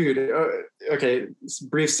dude. Okay,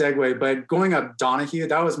 brief segue, but going up Donahue,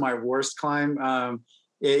 that was my worst climb.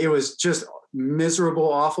 It was just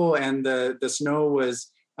miserable, awful. And the snow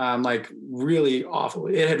was like really awful.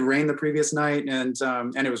 It had rained the previous night and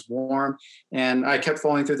it was warm, and I kept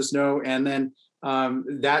falling through the snow. And then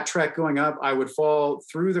that trek going up, I would fall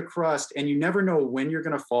through the crust, and you never know when you're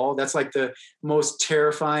going to fall. That's like the most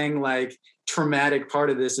terrifying, like traumatic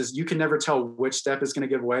part of this, is you can never tell which step is going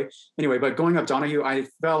to give way. Anyway, but going up Donahue, I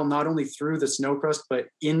fell not only through the snow crust, but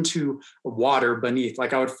into water beneath.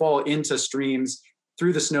 Like, I would fall into streams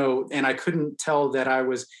through the snow, and I couldn't tell that I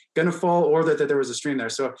was going to fall or that there was a stream there.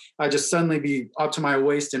 So I just suddenly be up to my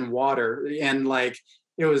waist in water. And like,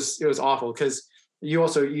 it was awful, because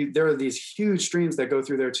there are these huge streams that go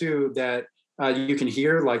through there too, that you can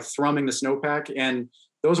hear like thrumming the snowpack, and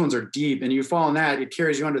those ones are deep, and you fall in that, it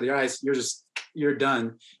carries you under the ice. You're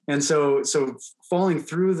done. And so falling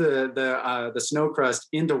through the snow crust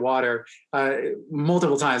into water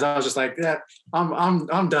multiple times, I was just like, yeah,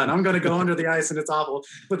 I'm done. I'm going to go under the ice, and it's awful.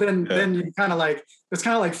 But then you kind of like, it's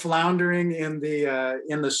kind of like floundering in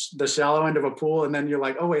the shallow end of a pool. And then you're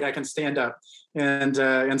like, oh wait, I can stand up. And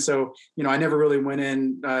so, I never really went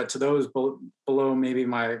in to those below maybe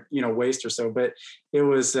my, waist or so, but it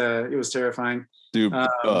was terrifying. Dude,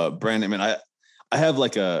 Brandon, I mean, I have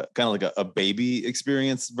like a kind of like a baby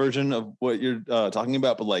experience version of what you're talking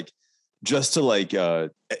about, but like just to like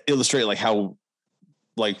illustrate like how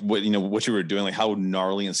like what you were doing, like how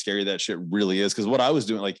gnarly and scary that shit really is. Because what I was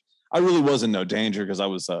doing, like I really was in no danger because I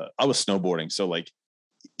was snowboarding. So like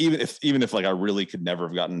even if like I really could never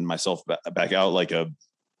have gotten myself back out, like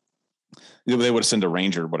You know, they would have sent a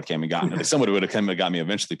ranger, would have came and got me. Like somebody would have come and got me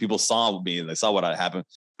eventually. People saw me and they saw what had happened.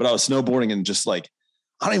 But I was snowboarding and just like,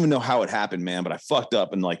 I don't even know how it happened, man. But I fucked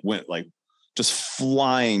up and like went like just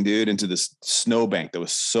flying, dude, into this snowbank that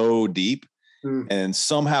was so deep. And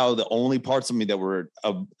somehow the only parts of me that were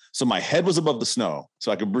so my head was above the snow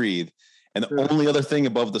so I could breathe. And the only other thing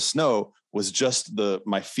above the snow was just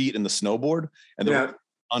my feet and the snowboard and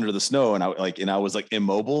under the snow. And I was like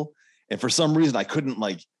immobile. And for some reason I couldn't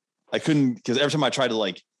because every time I tried to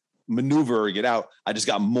like maneuver or get out, I just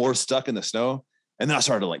got more stuck in the snow. And then I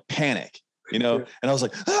started to like panic, you know, and I was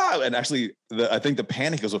like, and actually I think the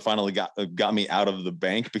panic is what finally got me out of the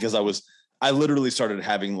bank, because I literally started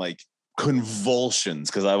having like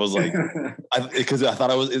convulsions because I was like, because I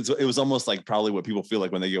thought it was almost like probably what people feel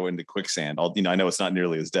like when they go into quicksand. I know it's not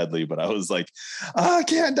nearly as deadly, but I was like, I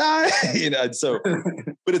can't die, you know. And so,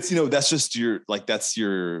 but it's, you know, that's just your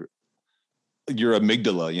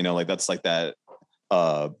amygdala, you know, like that's like that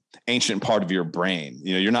ancient part of your brain.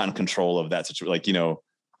 You know, you're not in control of that situation. Like, you know,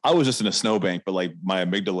 I was just in a snowbank, but like my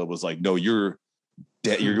amygdala was like, no, you're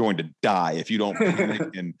dead. You're going to die if you don't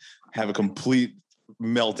panic and have a complete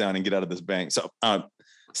meltdown and get out of this bank. So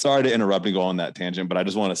sorry to interrupt and go on that tangent, but I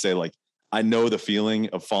just want to say, like, I know the feeling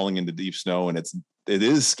of falling into deep snow, and it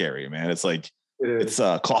is scary, man. It's like, it's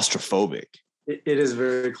claustrophobic. It is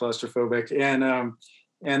very claustrophobic.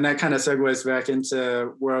 And that kind of segues back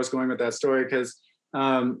into where I was going with that story, because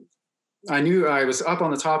I knew I was up on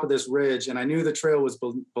the top of this ridge and I knew the trail was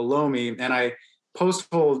below me, and I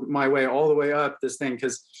post-holed my way all the way up this thing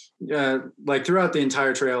because like throughout the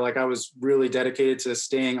entire trail, like I was really dedicated to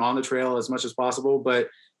staying on the trail as much as possible. But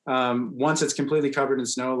once it's completely covered in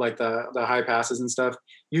snow, like the high passes and stuff,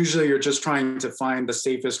 usually you're just trying to find the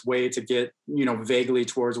safest way to get, you know, vaguely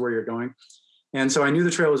towards where you're going. And so I knew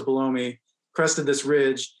the trail was below me, crested this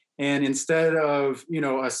ridge, and instead of, you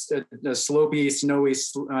know, a slopey, snowy,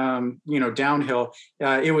 you know, downhill,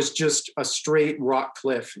 it was just a straight rock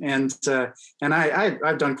cliff. And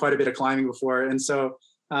I've done quite a bit of climbing before, and so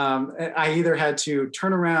I either had to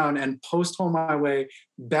turn around and post-hole my way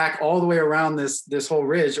back all the way around this whole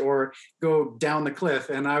ridge, or go down the cliff.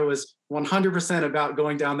 And I was 100% about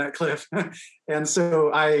going down that cliff. And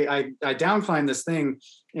so I down climbed this thing,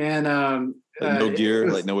 and like no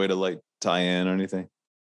gear, like no way to like tie in or anything.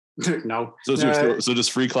 No. So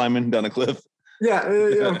just free climbing down a cliff. Yeah,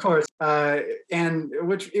 of course. And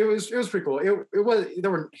which it was pretty cool. It was,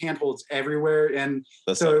 there were handholds everywhere, and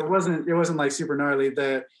so it wasn't like super gnarly.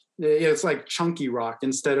 It's like chunky rock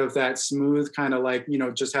instead of that smooth kind of like, you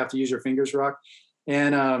know, just have to use your fingers rock.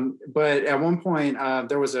 And but at one point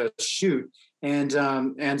there was a chute, and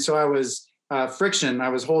so I was friction. I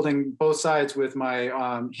was holding both sides with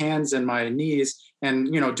my hands and my knees,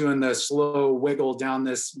 and, you know, doing the slow wiggle down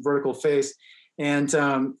this vertical face. And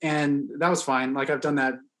that was fine. Like, I've done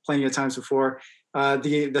that plenty of times before.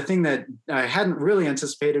 The thing that I hadn't really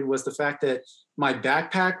anticipated was the fact that my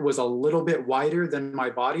backpack was a little bit wider than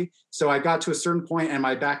my body. So I got to a certain point and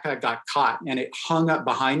my backpack got caught and it hung up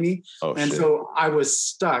behind me. And so I was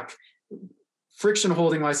stuck, friction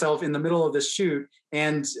holding myself in the middle of this chute,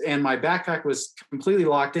 and my backpack was completely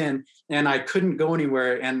locked in and I couldn't go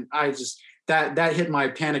anywhere. And I just, that hit my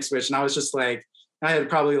panic switch. And I was just like, I had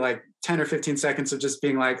probably like 10 or 15 seconds of just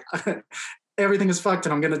being like, everything is fucked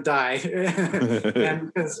and I'm going to die.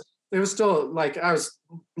 And because it was still like, I was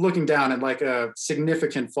looking down at like a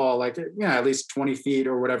significant fall, like, you know, at least 20 feet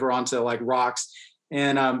or whatever onto like rocks.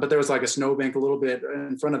 And, but there was like a snowbank a little bit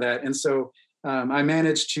in front of that. And so I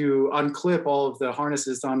managed to unclip all of the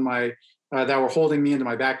harnesses on my, that were holding me into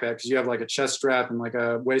my backpack, because you have like a chest strap and like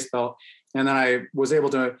a waist belt. And then I was able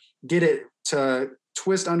to get it to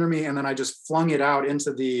twist under me, and then I just flung it out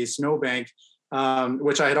into the snowbank,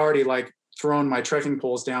 which I had already like thrown my trekking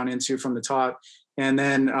poles down into from the top. And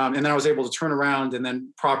then I was able to turn around and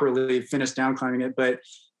then properly finish down climbing it. But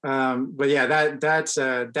yeah, that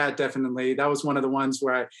definitely, that was one of the ones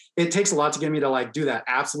where it takes a lot to get me to like do that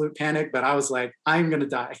absolute panic, but I was like, I'm going to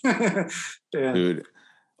die. Yeah. Dude,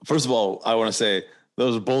 first of all, I want to say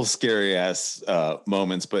those are both scary ass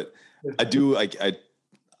moments, but I do like,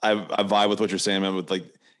 I vibe with what you're saying, man, with like,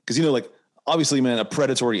 cause you know, like obviously, man, a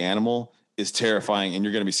predatory animal is terrifying and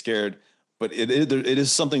you're going to be scared, but it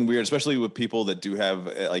is something weird, especially with people that do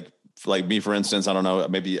have like me, for instance. I don't know,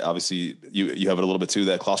 maybe obviously you have it a little bit too,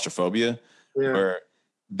 that claustrophobia, where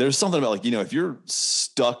there's something about like, you know, if you're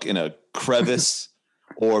stuck in a crevice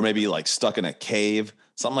or maybe like stuck in a cave,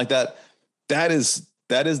 something like that, that is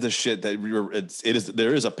the shit that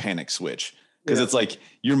there is a panic switch. Cause it's like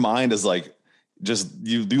your mind is like, just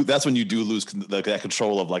you do, that's when you do lose that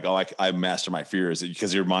control of like, oh, I master my fears,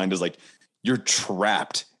 because your mind is like, you're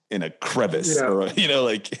trapped in a crevice, Yeah. or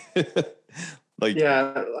like like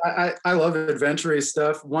Yeah, I love adventure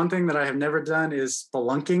stuff. One thing that I have never done is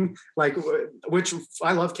spelunking, like which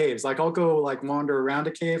I love caves. Like I'll go like wander around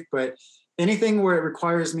a cave, but anything where it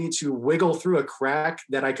requires me to wiggle through a crack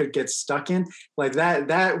that I could get stuck in, like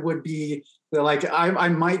that would be like I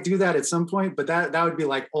might do that at some point, but that would be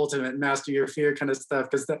like ultimate master your fear kind of stuff,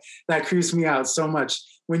 because that creeps me out so much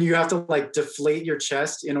when you have to like deflate your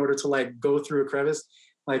chest in order to like go through a crevice.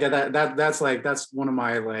 Like that's one of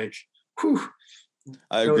my like whew.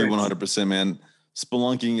 I agree 100%, man.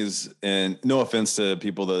 Spelunking is, and no offense to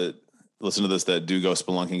people that listen to this that do go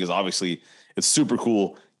spelunking, because obviously it's super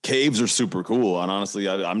cool. Caves are super cool, and honestly,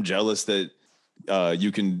 I'm jealous that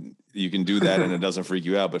you can do that and it doesn't freak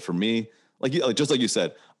you out. But for me, like just like you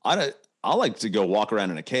said, I like to go walk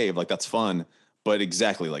around in a cave, like that's fun. But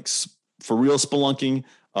exactly, like for real spelunking,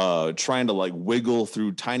 trying to like wiggle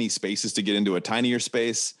through tiny spaces to get into a tinier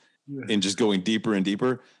space and just going deeper and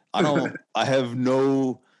deeper. I have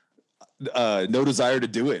no desire to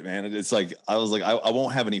do it, man. It's like, I was like, I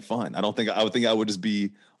won't have any fun. I think I would just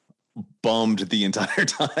be bummed the entire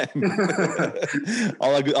time.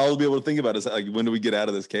 I'll be able to think about is like, when do we get out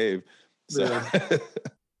of this cave? So Yeah.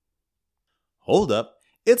 Hold up.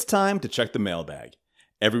 It's time to check the mailbag.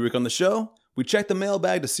 Every week on the show, we check the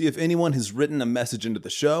mailbag to see if anyone has written a message into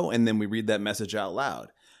the show, and then we read that message out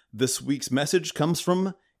loud. This week's message comes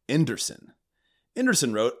from Enderson.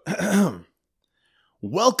 Enderson wrote,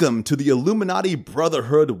 "Welcome to the Illuminati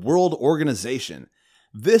Brotherhood World Organization.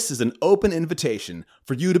 This is an open invitation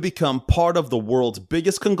for you to become part of the world's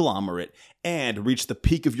biggest conglomerate and reach the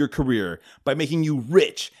peak of your career by making you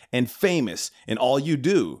rich and famous in all you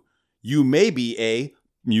do. You may be a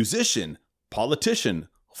musician, politician,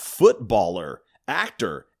 footballer,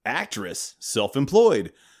 actor, actress,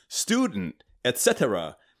 self-employed, student,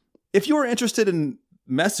 etc. If you are interested in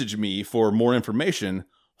message me for more information,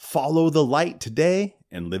 follow the light today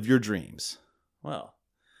and live your dreams." Well,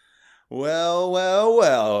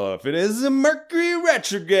 if it is a Mercury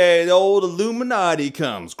retrograde, old Illuminati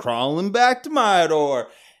comes crawling back to my door.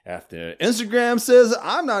 After Instagram says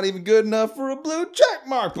I'm not even good enough for a blue check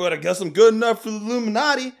mark, but I guess I'm good enough for the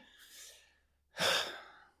Illuminati.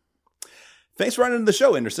 Thanks for running the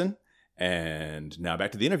show, Anderson. And now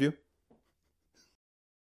back to the interview.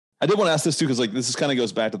 I did want to ask this too, because like this kind of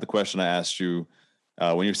goes back to the question I asked you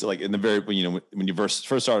when you're like in the very, when you first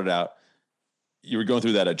started out, you were going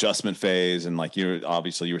through that adjustment phase, and like you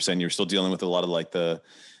were saying you're still dealing with a lot of like the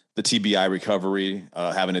TBI recovery,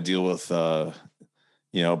 having to deal with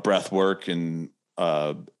breath work and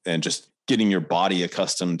just getting your body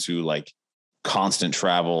accustomed to like constant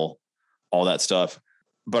travel, all that stuff.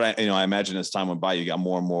 But I imagine as time went by, you got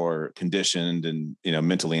more and more conditioned, and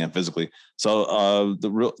mentally and physically. So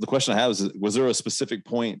the question I have is: was there a specific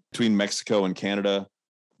point between Mexico and Canada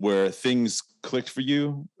where things clicked for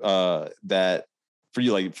you? That for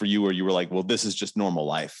you, where you were like, well, this is just normal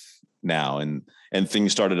life now, and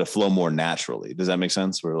things started to flow more naturally. Does that make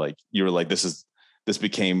sense? Where like you were like, this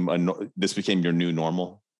became your new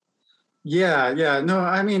normal. Yeah. No,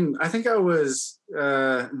 I mean, I think I was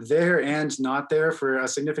there and not there for a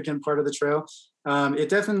significant part of the trail. It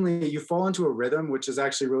definitely, you fall into a rhythm, which is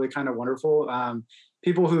actually really kind of wonderful.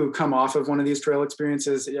 People who come off of one of these trail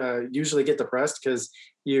experiences usually get depressed because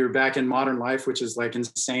you're back in modern life, which is like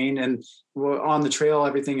insane. And on the trail,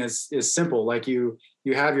 everything is simple. Like you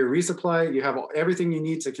have your resupply, you have everything you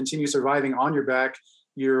need to continue surviving on your back.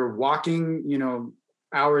 You're walking,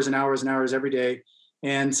 hours and hours and hours every day.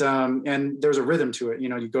 And there's a rhythm to it.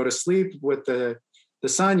 You go to sleep with the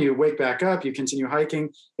sun, you wake back up, you continue hiking.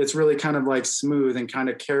 It's really kind of like smooth and kind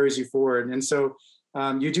of carries you forward. And so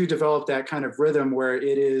you do develop that kind of rhythm where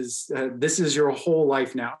it is, this is your whole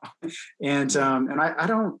life now. And I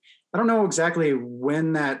don't know exactly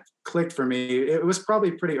when that clicked for me. It was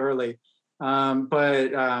probably pretty early. And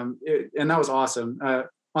that was awesome.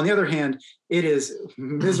 On the other hand, it is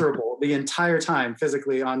miserable the entire time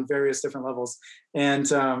physically on various different levels. And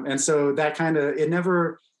so that kind of, it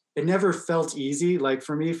never felt easy. Like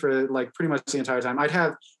for me, for like pretty much the entire time, I'd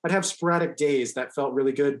have sporadic days that felt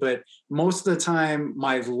really good, but most of the time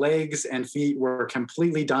my legs and feet were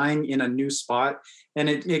completely dying in a new spot. And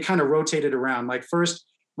it kind of rotated around. Like first,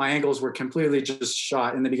 my ankles were completely just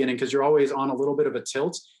shot in the beginning because you're always on a little bit of a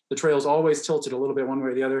tilt. The trail's always tilted a little bit one way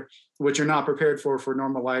or the other, which you're not prepared for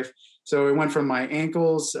normal life. So it went from my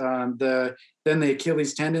ankles, then the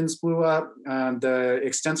Achilles tendons blew up, the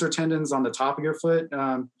extensor tendons on the top of your foot,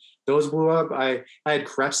 those blew up. I had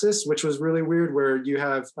crepsis, which was really weird, where you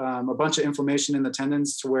have a bunch of inflammation in the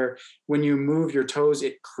tendons to where when you move your toes,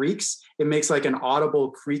 it creaks. It makes like an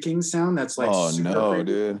audible creaking sound. That's like, oh super no, creepy.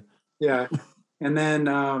 dude. Yeah. And then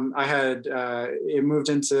I had, it moved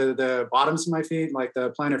into the bottoms of my feet, like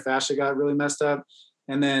the plantar fascia got really messed up.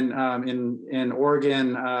 And then in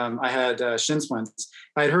Oregon, I had shin splints.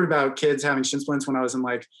 I had heard about kids having shin splints when I was in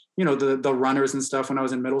like, the runners and stuff when I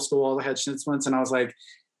was in middle school, all had shin splints. And I was like,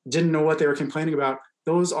 didn't know what they were complaining about.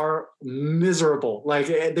 Those are miserable. Like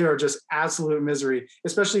they are just absolute misery,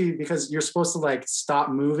 especially because you're supposed to like stop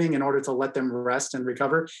moving in order to let them rest and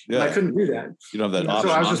recover. Yeah. And I couldn't do that. You don't have that option.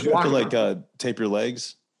 So I was just walking. You have to like tape your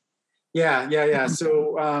legs. Yeah.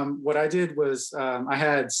 So what I did was I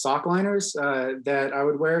had sock liners that I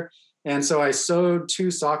would wear. And so I sewed 2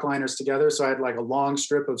 sock liners together. So I had like a long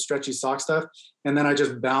strip of stretchy sock stuff. And then I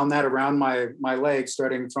just bound that around my leg,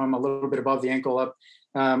 starting from a little bit above the ankle up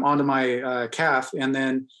onto my calf. And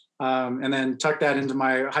then tucked that into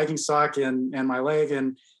my hiking sock and my leg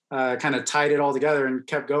and kind of tied it all together and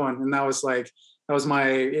kept going. And that was my,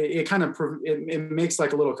 it makes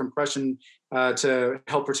like a little compression to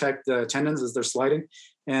help protect the tendons as they're sliding.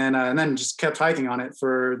 And then just kept hiking on it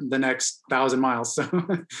for the next 1,000 miles. So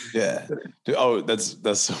yeah. Dude, oh, that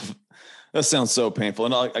sounds so painful.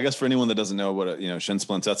 And I guess for anyone that doesn't know what shin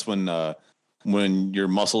splints, that's when your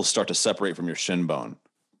muscles start to separate from your shin bone.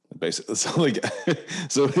 Basically,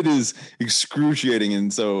 so it is excruciating.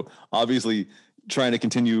 And so obviously trying to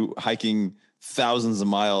continue hiking thousands of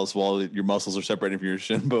miles while your muscles are separating from your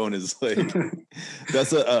shin bone is like,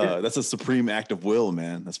 that's a supreme act of will,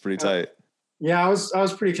 man. That's pretty tight. Yeah, I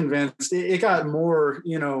was pretty convinced. It got more,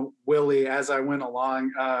 willy as I went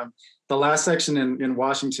along. The last section in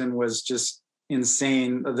Washington was just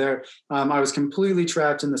insane. There, I was completely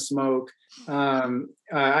trapped in the smoke.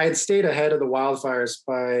 I had stayed ahead of the wildfires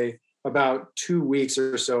by about 2 weeks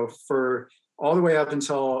or so, for all the way up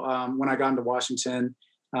until when I got into Washington.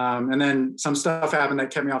 And then some stuff happened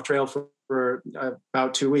that kept me off trail for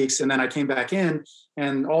about 2 weeks. And then I came back in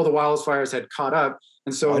and all the wildfires had caught up.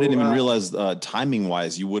 And so I didn't even realize timing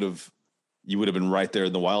wise, you would have been right there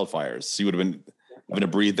in the wildfires. So you would have been having to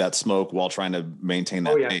breathe that smoke while trying to maintain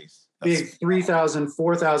that pace. Big 3,000,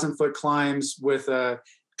 4,000 foot climbs with a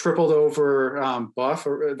tripled over buff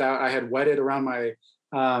that I had wetted around my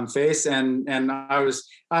face. And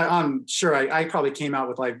I'm sure I probably came out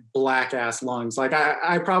with like black ass lungs. Like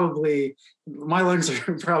my lungs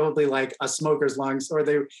are probably like a smoker's lungs, or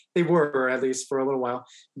they were at least for a little while,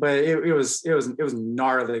 but it was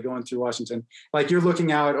gnarly going through Washington. Like you're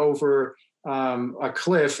looking out over a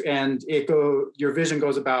cliff and your vision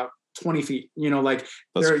goes about 20 feet, like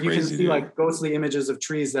That's there, crazy, you can see dude. like ghostly images of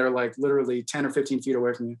trees that are like literally 10 or 15 feet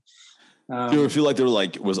away from you. Do you ever feel like there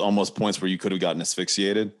was almost points where you could have gotten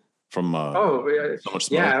asphyxiated from so much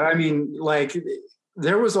smoke? Yeah, I mean, like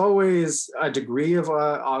there was always a degree of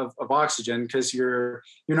oxygen, because you're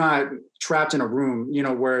not trapped in a room,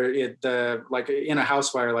 where like in a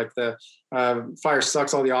house fire, like the fire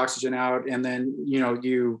sucks all the oxygen out, and then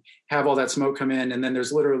you have all that smoke come in, and then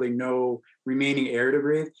there's literally no remaining air to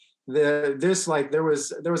breathe. There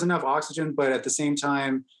was enough oxygen, but at the same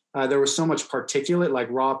time, there was so much particulate, like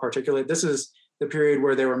raw particulate. This is the period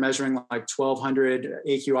where they were measuring like 1,200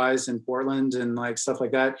 AQIs in Portland and like stuff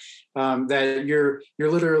like that. That you're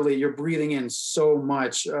breathing in so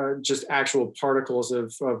much just actual particles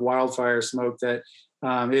of wildfire smoke that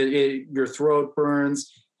your throat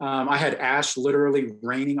burns. I had ash literally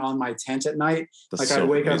raining on my tent at night. That's like so I'd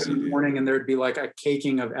wake crazy, up in the morning and there'd be like a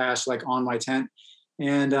caking of ash like on my tent.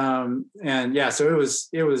 And yeah, so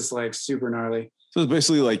it was like super gnarly. So it's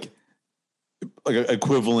basically like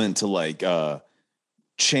equivalent to like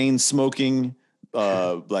chain smoking,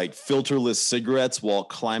 like filterless cigarettes while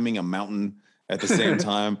climbing a mountain at the same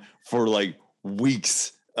time for like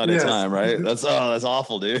weeks at a time, right? That's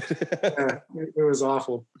awful, dude. Yeah, it was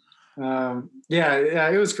awful. Yeah,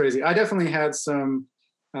 it was crazy. I definitely had some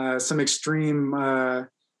extreme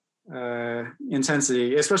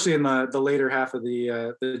intensity, especially in the later half of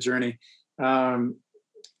the journey.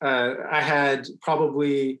 I had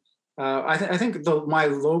probably I think my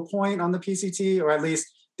low point on the PCT, or at least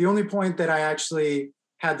the only point that I actually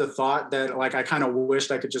had the thought that like I kind of wished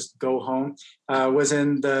I could just go home, was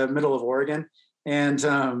in the middle of Oregon. And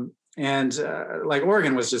like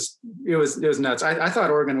Oregon was just, it was nuts. I thought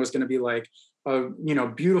Oregon was going to be like a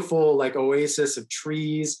beautiful like oasis of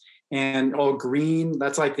trees and all green.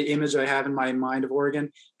 That's like the image I have in my mind of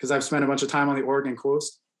Oregon, because I've spent a bunch of time on the Oregon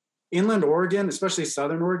coast. inland Oregon, especially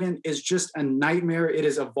Southern Oregon, is just a nightmare. It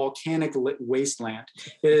is a volcanic wasteland.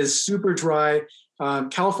 It is super dry.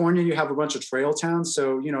 California, you have a bunch of trail towns.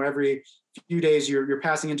 So, every few days you're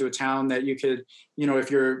passing into a town that you could,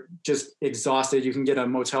 if you're just exhausted, you can get a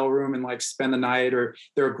motel room and like spend the night, or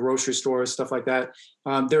there are grocery stores, stuff like that.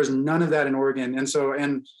 There's none of that in Oregon.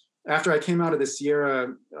 And after I came out of the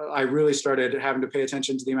Sierra, I really started having to pay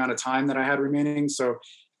attention to the amount of time that I had remaining. So,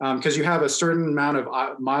 because you have a certain amount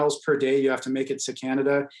of miles per day, you have to make it to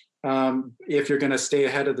Canada. If you're going to stay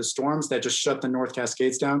ahead of the storms that just shut the North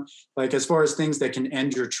Cascades down, like as far as things that can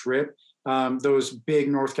end your trip, those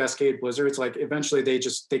big North Cascade blizzards, like eventually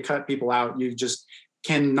they cut people out. You just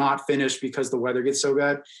cannot finish because the weather gets so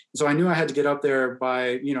bad. So I knew I had to get up there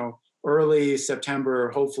by, early September,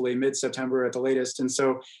 hopefully mid-September at the latest. And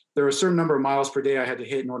so there were a certain number of miles per day I had to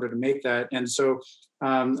hit in order to make that. And so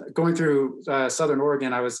going through Southern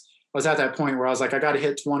Oregon, I was at that point where I was like, I got to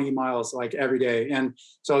hit 20 miles like every day. And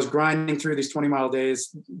so I was grinding through these 20-mile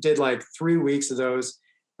days, did like 3 weeks of those,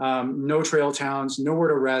 no trail towns, nowhere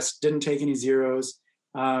to rest, didn't take any zeros.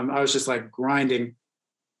 I was just like grinding.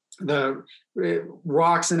 The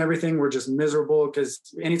rocks and everything were just miserable because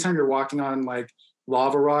anytime you're walking on like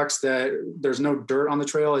lava rocks that there's no dirt on the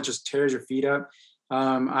trail, it just tears your feet up.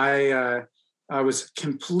 I was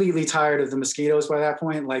completely tired of the mosquitoes by that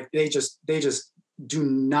point. Like they just do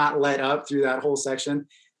not let up through that whole section.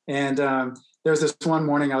 And there was this one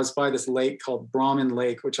morning I was by this lake called Brahman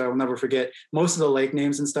Lake, which I will never forget. Most of the lake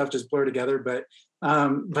names and stuff just blur together, but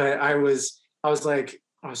I was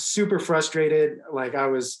super frustrated. Like I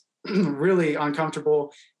was really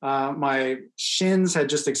uncomfortable. My shins had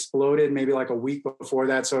just exploded maybe like a week before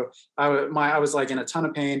that. So I was like in a ton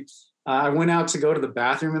of pain. I went out to go to the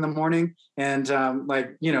bathroom in the morning, and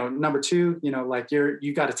number two, like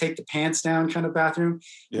you got to take the pants down kind of bathroom.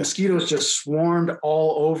 Yeah. Mosquitoes just swarmed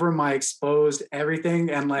all over my exposed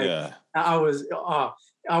everything. And like, I was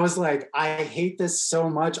like, I hate this so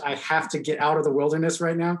much. I have to get out of the wilderness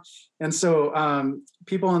right now. And so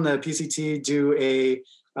people in the PCT do a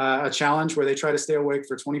challenge where they try to stay awake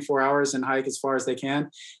for 24 hours and hike as far as they can.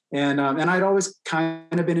 And I'd always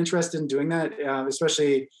kind of been interested in doing that,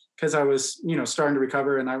 especially because I was, starting to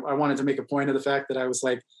recover, and I wanted to make a point of the fact that I was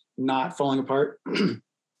like not falling apart.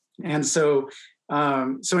 And so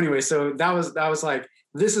anyway, so that was like,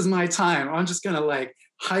 this is my time. I'm just going to like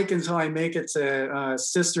hike until I make it to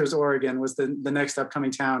Sisters, Oregon was the next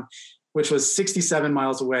upcoming town, which was 67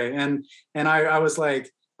 miles away. And I was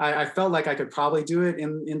like, I felt like I could probably do it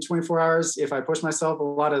in 24 hours if I pushed myself. A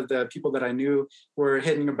lot of the people that I knew were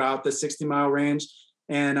hitting about the 60-mile range.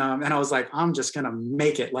 And I was like, I'm just going to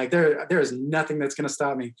make it. Like there is nothing that's going to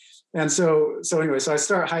stop me. And so anyway, so I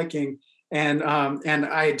start hiking, and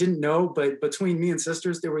I didn't know, but between me and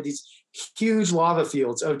Sisters, there were these huge lava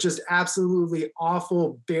fields of just absolutely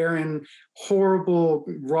awful, barren, horrible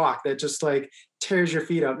rock that just like tears your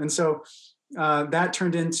feet up. And so that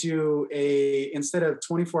turned into instead of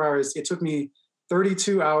 24 hours, it took me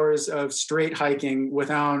 32 hours of straight hiking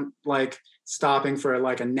without like stopping for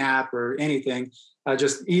like a nap or anything,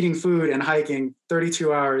 just eating food and hiking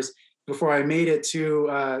 32 hours before I made it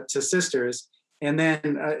to Sisters. And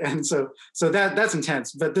then, so that's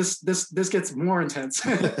intense, but this gets more intense.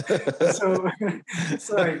 so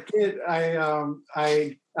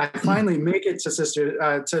I finally make it to Sisters,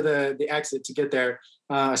 to the exit to get there.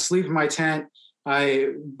 I sleep in my tent.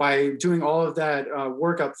 By doing all of that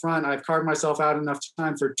work up front, I've carved myself out enough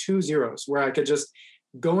time for 2 zeros where I could just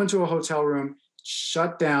go into a hotel room,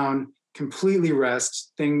 shut down, completely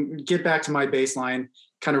rest, then get back to my baseline,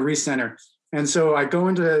 kind of recenter. And so I go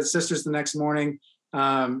into Sisters the next morning,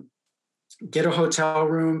 get a hotel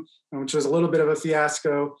room, which was a little bit of a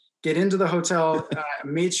fiasco. Get into the hotel,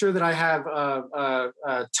 made sure that I have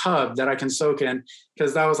a tub that I can soak in,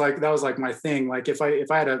 because that was like my thing. Like if I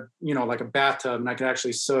had a like a bathtub and I could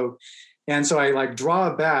actually soak. And so I like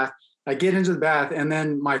draw a bath. I get into the bath, and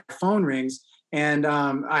then my phone rings, and it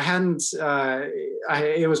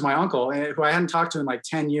was my uncle who I hadn't talked to in like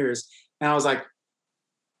 10 years, and I was like,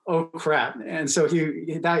 oh crap. And so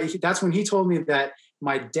that's when he told me that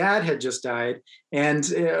my dad had just died, and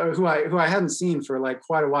who I hadn't seen for like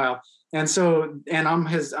quite a while. And so, and I'm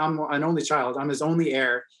an only child. I'm his only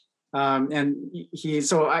heir. That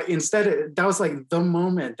was like the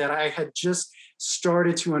moment that I had just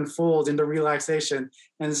started to unfold into relaxation,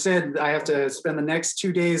 and said I have to spend the next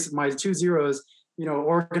 2 days, my 2 zeros,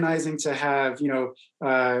 organizing to have,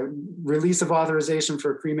 release of authorization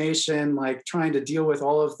for cremation, like trying to deal with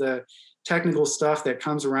all of the technical stuff that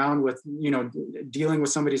comes around with, dealing with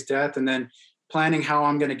somebody's death, and then planning how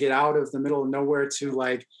I'm going to get out of the middle of nowhere to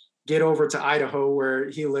like get over to Idaho where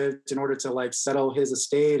he lived in order to like settle his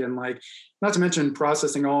estate, and like, not to mention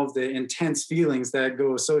processing all of the intense feelings that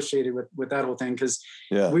go associated with that whole thing. Cause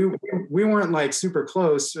we weren't like super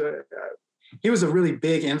close. He was a really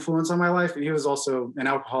big influence on my life. He was also an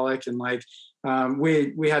alcoholic, and like,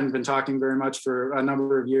 we hadn't been talking very much for a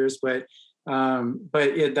number of years, but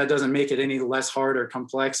that doesn't make it any less hard or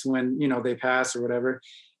complex when, you know, they pass or whatever.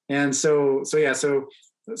 And so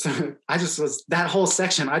I just was, that whole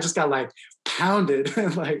section, I just got like pounded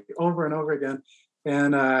like over and over again.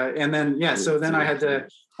 And then, so then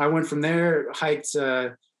I went from there, hiked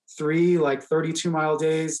 3 like 32-mile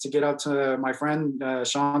days to get up to my friend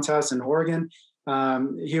Sean's house in Oregon.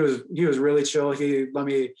 He was really chill. He let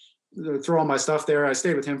me throw all my stuff there. I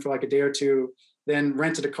stayed with him for like a day or two, then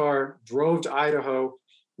rented a car, drove to Idaho,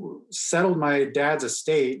 settled my dad's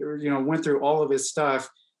estate, you know, went through all of his stuff.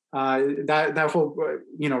 That whole,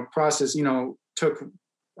 you know, process, you know,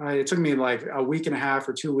 it took me like a week and a half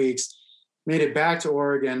or 2 weeks, made it back to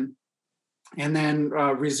Oregon, and then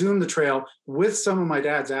resumed the trail with some of my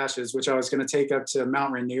dad's ashes, which I was going to take up to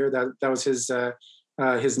Mount Rainier. That was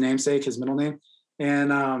his namesake, his middle name.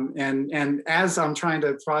 And as I'm trying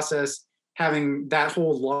to process having that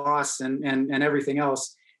whole loss and everything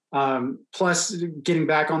else, plus getting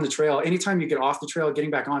back on the trail, anytime you get off the trail,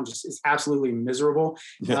 getting back on just is absolutely miserable.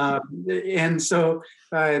 Yeah. And so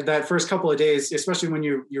that first couple of days, especially when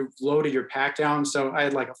you loaded your pack down. So I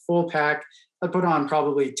had like a full pack. I put on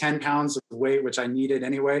probably 10 pounds of weight, which I needed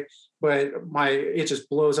anyway, but it just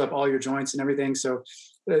blows up all your joints and everything. So,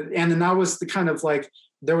 and then that was the kind of like,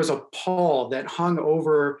 there was a pall that hung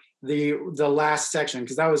over the last section,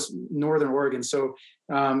 because that was Northern Oregon. So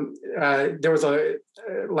there was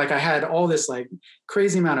I had all this like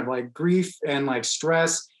crazy amount of like grief and like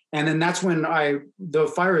stress. And then that's when the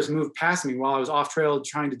fires moved past me while I was off trail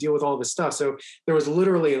trying to deal with all this stuff. So there was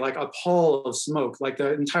literally like a pall of smoke, like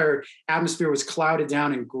the entire atmosphere was clouded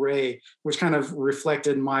down and gray, which kind of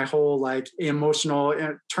reflected my whole like emotional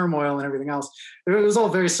turmoil and everything else. It was all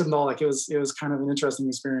very symbolic. It was kind of an interesting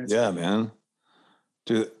experience. Yeah, man.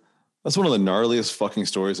 Dude, that's one of the gnarliest fucking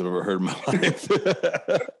stories I've ever heard in my life.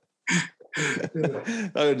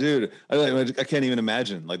 Oh, dude, I can't even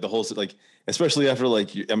imagine like the whole, like, especially after like,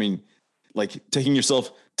 I mean, like taking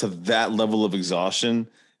yourself to that level of exhaustion,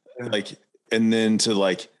 like, and then to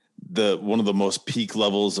like one of the most peak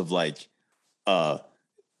levels of like,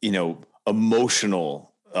 you know,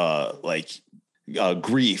 emotional,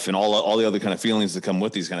 grief and all the other kind of feelings that come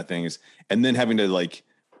with these kind of things. And then having to like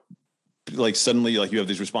suddenly like you have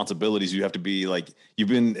these responsibilities. You have to be like, you've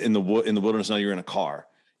been in the wilderness. Now you're in a car.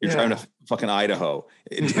 You're driving to fucking Idaho.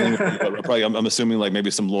 Probably, I'm assuming like maybe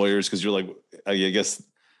some lawyers, because you're like, I guess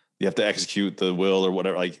you have to execute the will or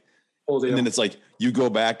whatever. Like, and then it's like you go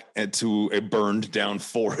back to a burned down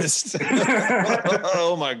forest.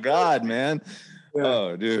 Oh my God, man! Yeah.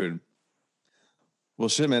 Oh, dude. Well,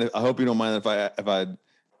 shit, man. I hope you don't mind if I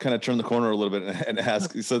kind of turn the corner a little bit and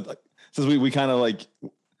ask. So, since we kind of like,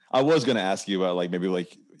 I was going to ask you about like maybe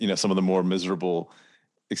like, you know, some of the more miserable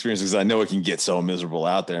experiences. I know it can get so miserable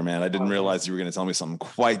out there, man. I didn't realize you were going to tell me something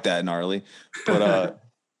quite that gnarly, but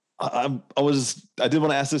I did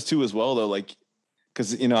want to ask this too as well, though, like,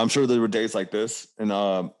 because, you know, I'm sure there were days like this, and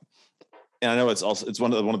I know it's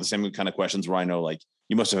one of the same kind of questions where I know like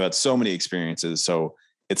you must have had so many experiences, so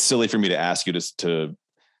it's silly for me to ask you to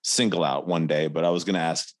single out one day, but I was going to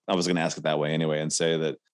ask it that way anyway, and say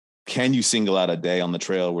that, can you single out a day on the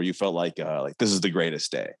trail where you felt like this is the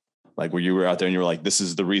greatest day? Like where you were out there and you were like, this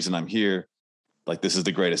is the reason I'm here. Like, this is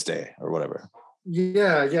the greatest day or whatever.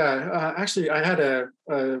 Yeah. Actually, I had a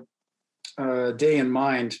day in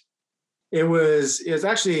mind. It was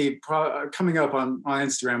actually coming up on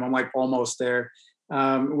Instagram. I'm like almost there,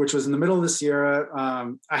 which was in the middle of the Sierra.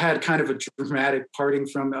 I had kind of a dramatic parting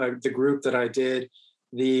from the group that I did.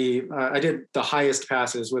 I did the highest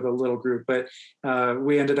passes with a little group, but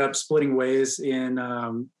we ended up splitting ways in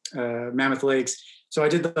Mammoth Lakes. So I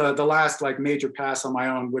did the last like major pass on my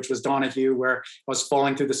own, which was Donahue, where I was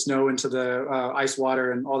falling through the snow into the ice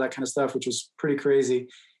water and all that kind of stuff, which was pretty crazy.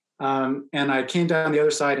 And I came down the other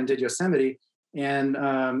side and did Yosemite. And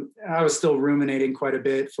I was still ruminating quite a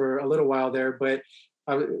bit for a little while there. But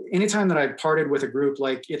anytime that I parted with a group,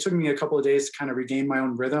 like it took me a couple of days to kind of regain my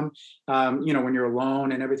own rhythm, you know, when you're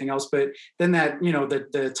alone and everything else. But then that, you know,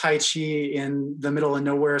 the Tai Chi in the middle of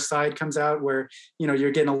nowhere side comes out where, you know,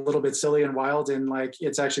 you're getting a little bit silly and wild, and like,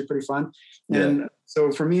 it's actually pretty fun. Yeah. And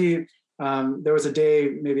so for me, there was a day,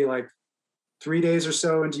 maybe like 3 days or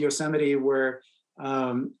so into Yosemite where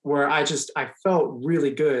I felt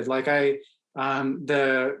really good. Like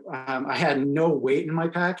I had no weight in my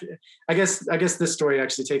pack. I guess this story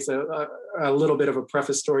actually takes a little bit of a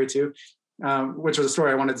preface story too, which was a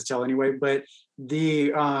story I wanted to tell anyway. But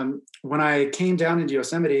when I came down into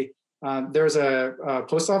Yosemite, there was a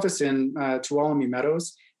post office in Tuolumne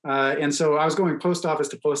Meadows. And so I was going post office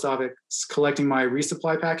to post office collecting my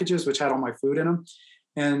resupply packages, which had all my food in them.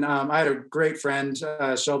 And I had a great friend,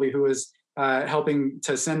 Shelby, who was helping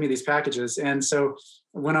to send me these packages. And so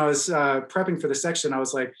when I was prepping for the section, I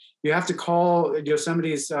was like, you have to call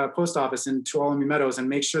Yosemite's post office in Tuolumne Meadows and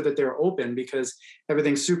make sure that they're open because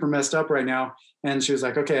everything's super messed up right now. And she was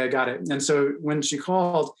like, okay, I got it. And so when she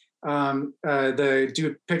called, the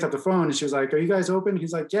dude picked up the phone and she was like, are you guys open?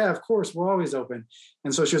 He's like, yeah, of course, we're always open.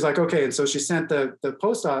 And so she was like, okay. And so she sent my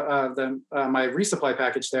resupply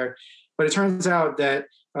package there. But it turns out that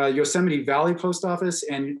Yosemite Valley Post Office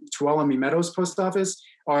and Tuolumne Meadows Post Office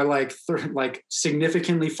are like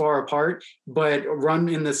significantly far apart, but run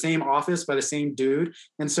in the same office by the same dude.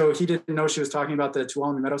 And so he didn't know she was talking about the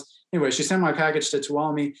Tuolumne Meadows. Anyway, she sent my package to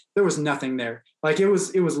Tuolumne. There was nothing there. Like it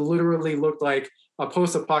was literally looked like a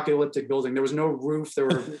post-apocalyptic building. There was no roof. There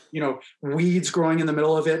were, weeds growing in the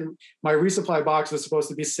middle of it. My resupply box was supposed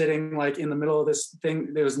to be sitting like in the middle of this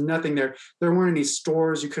thing. There was nothing there. There weren't any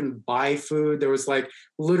stores. You couldn't buy food. There was like,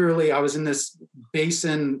 literally, I was in this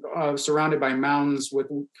basin surrounded by mountains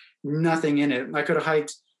with nothing in it. I could have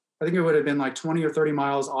hiked, I think it would have been like 20 or 30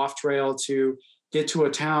 miles off trail to get to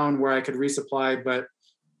a town where I could resupply, but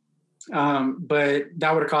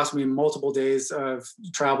that would have cost me multiple days of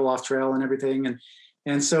travel off trail and everything.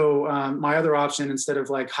 And so my other option, instead of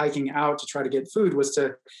like hiking out to try to get food, was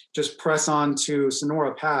to just press on to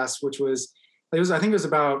Sonora Pass, which was I think it was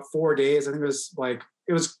about 4 days. I think it was like,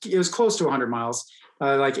 it was close to 100 miles,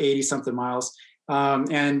 like 80 something miles.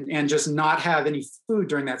 And just not have any food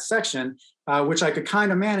during that section, which I could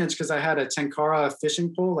kind of manage because I had a Tenkara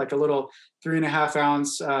fishing pole, like a little 3.5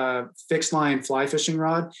 ounce fixed line fly fishing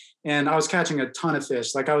rod. And I was catching a ton of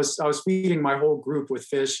fish. Like I was feeding my whole group with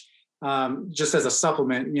fish just as a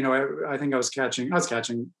supplement. I think I was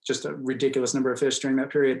catching just a ridiculous number of fish during that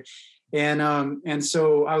period. And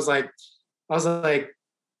so I was like,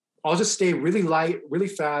 I'll just stay really light, really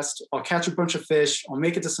fast. I'll catch a bunch of fish. I'll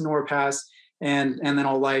make it to Sonora Pass. And then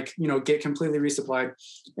I'll get completely resupplied.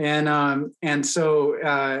 And so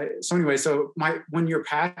anyway, when your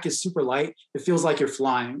pack is super light, it feels like you're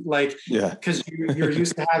flying, because you're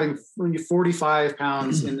used to having 45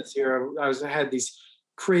 pounds in the Sierra. I had these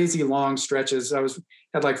crazy long stretches.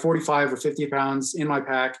 Had like 45 or 50 pounds in my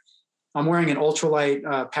pack. I'm wearing an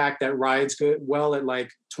ultralight pack that rides well at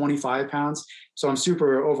like 25 pounds. So I'm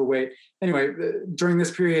super overweight. Anyway, during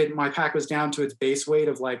this period, my pack was down to its base weight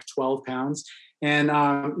of like 12 pounds. And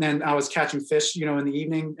then I was catching fish, in the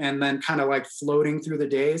evening and then kind of like floating through the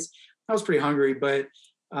days. I was pretty hungry, but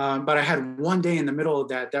I had one day in the middle of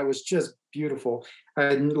that was just beautiful. I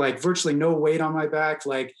had like virtually no weight on my back.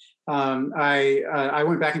 Like I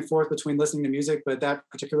went back and forth between listening to music, but that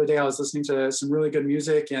particular day I was listening to some really good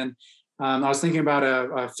music, and I was thinking about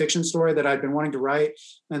a fiction story that I'd been wanting to write.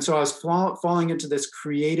 And so I was falling into this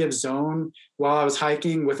creative zone while I was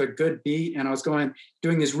hiking with a good beat. And I was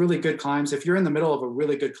doing these really good climbs. If you're in the middle of a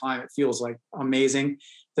really good climb, it feels like amazing.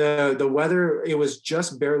 The weather, it was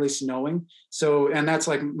just barely snowing. And that's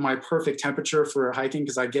like my perfect temperature for hiking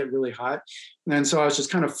because I get really hot. And so I was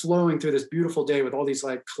just kind of flowing through this beautiful day with all these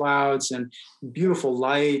like clouds and beautiful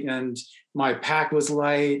light, and my pack was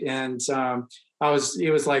light, and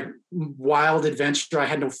it was like wild adventure. I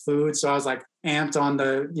had no food. So I was like amped on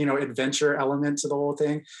the, adventure element to the whole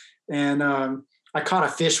thing. And I caught a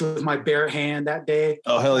fish with my bare hand that day.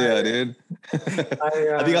 Oh, hell yeah, dude.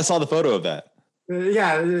 I think I saw the photo of that.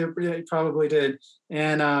 Yeah, it probably did.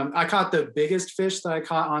 And I caught the biggest fish that I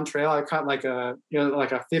caught on trail. I caught like a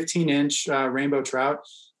 15-inch rainbow trout.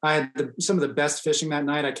 I had some of the best fishing that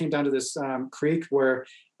night. I came down to this creek where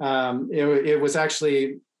it was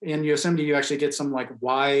actually, in Yosemite, you actually get some like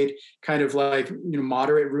wide kind of like,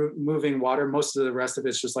 moderate moving water. Most of the rest of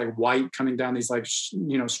it's just like white coming down these like,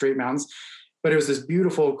 straight mountains. But it was this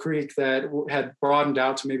beautiful creek that had broadened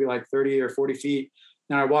out to maybe like 30 or 40 feet.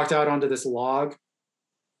 And I walked out onto this log.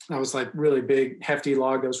 I was like really big, hefty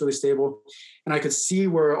log that was really stable. And I could see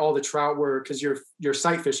where all the trout were because you're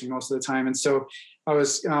sight fishing most of the time. And so I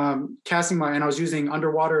was casting and I was using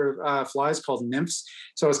underwater flies called nymphs.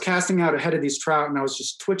 So I was casting out ahead of these trout, and I was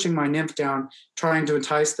just twitching my nymph down, trying to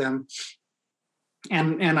entice them.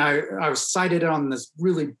 And I was sighted on this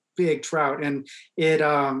really big trout, and it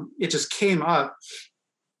just came up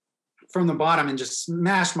from the bottom and just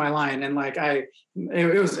smashed my line. And like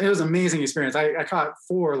it was an amazing experience. I caught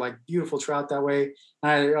 4 like beautiful trout that way.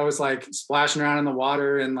 I was like splashing around in the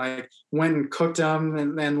water and like went and cooked them,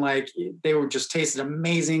 and then like they were just tasted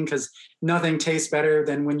amazing, because nothing tastes better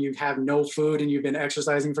than when you have no food and you've been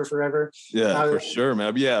exercising for forever. Yeah, for sure,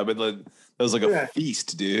 man. Yeah, but like that was like a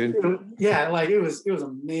feast, dude. Yeah, like it was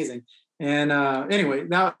amazing. And anyway,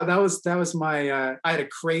 that was my I had a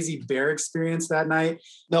crazy bear experience that night.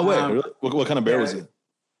 No way. What kind of bear was it?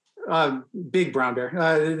 Big brown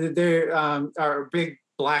bear. They are big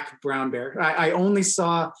black brown bear. I only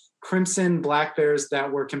saw crimson black bears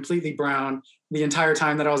that were completely brown the entire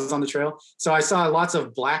time that I was on the trail. So I saw lots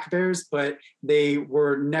of black bears, but they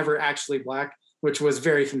were never actually black, which was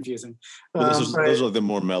very confusing. Those are like the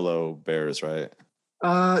more mellow bears, right?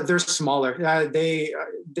 They're smaller.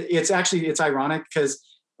 It's ironic because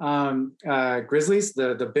grizzlies,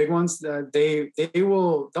 the big ones,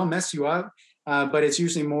 they'll mess you up. But it's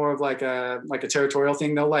usually more of like a territorial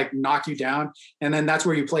thing. They'll like knock you down, and then that's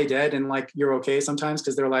where you play dead, and like you're okay sometimes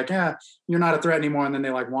because they're like, yeah, you're not a threat anymore, and then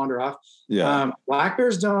they like wander off. Yeah. Black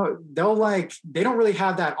bears they don't really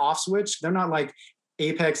have that off switch. They're not like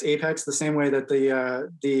apex the same way that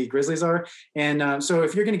the grizzlies are. And so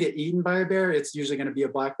if you're going to get eaten by a bear, it's usually going to be a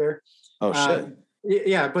black bear. Oh shit.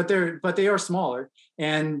 Yeah, but they are smaller,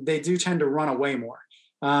 and they do tend to run away more.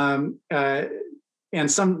 And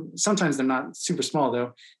sometimes they're not super small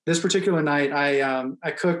though. This particular night,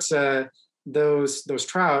 I cooked those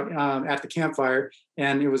trout at the campfire,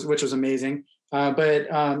 and which was amazing. But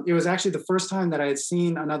it was actually the first time that I had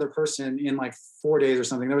seen another person in like 4 days or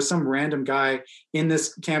something. There was some random guy in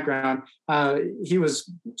this campground. He was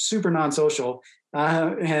super non-social,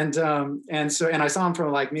 and I saw him for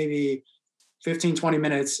like maybe 15, 20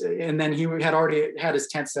 minutes, and then he had already had his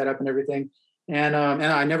tent set up and everything. And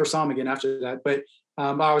I never saw him again after that. But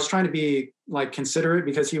I was trying to be like considerate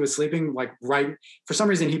because he was sleeping like for some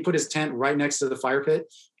reason he put his tent right next to the fire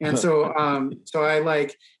pit. And so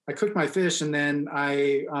I cooked my fish, and then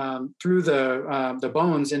I threw the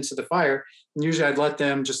bones into the fire. And usually I'd let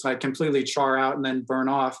them just like completely char out and then burn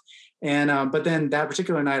off. And but then that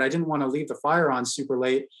particular night I didn't want to leave the fire on super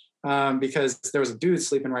late because there was a dude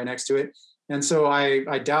sleeping right next to it. And so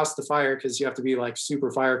I doused the fire, because you have to be like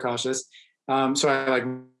super fire cautious. So I like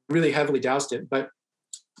really heavily doused it. But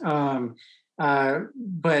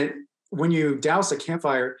when you douse a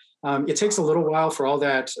campfire, it takes a little while for all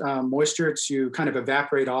that moisture to kind of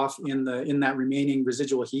evaporate off in that remaining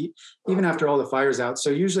residual heat, even after all the fire's out. So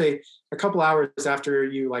usually a couple hours after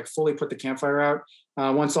you like fully put the campfire out,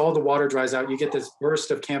 once all the water dries out, you get this burst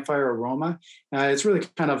of campfire aroma. It's really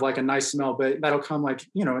kind of like a nice smell, but that'll come like,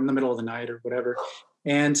 in the middle of the night or whatever.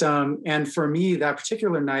 And for me, that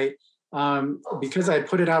particular night, because I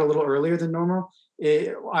put it out a little earlier than normal,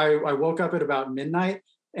 I woke up at about midnight,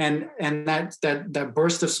 and that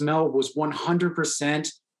burst of smell was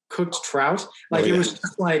 100% cooked trout. Like it was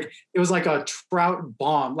just like, it was like a trout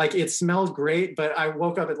bomb. Like it smelled great, but I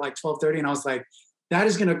woke up at like 12:30 and I was like, that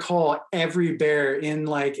is going to call every bear in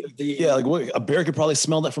like a bear could probably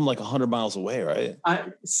smell that from like 100 miles away, right?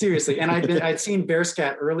 Seriously. And I'd seen bear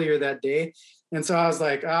scat earlier that day. And so I was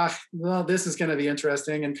like, well, this is going to be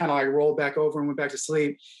interesting, and kind of like rolled back over and went back to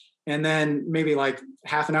sleep. And then maybe like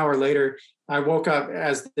half an hour later, I woke up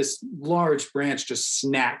as this large branch just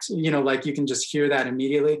snapped, like you can just hear that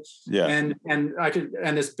immediately. Yeah. And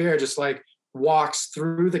this bear just like walks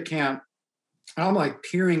through the camp. I'm like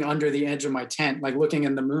peering under the edge of my tent, like looking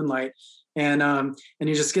in the moonlight. And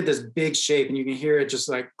you just get this big shape, and you can hear it just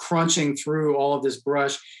like crunching through all of this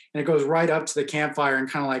brush, and it goes right up to the campfire and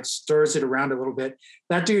kind of like stirs it around a little bit.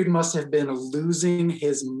 That dude must have been losing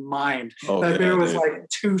his mind. That bear was like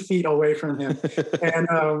 2 feet away from him. and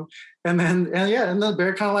then the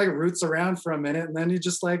bear kind of like roots around for a minute, and then he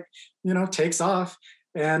just like, takes off.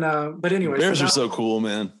 And but anyway, bears are so cool,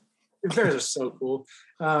 man. Bears are so cool.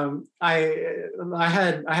 I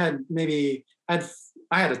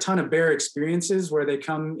had a ton of bear experiences where they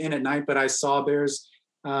come in at night, but I saw bears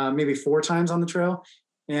maybe 4 times on the trail,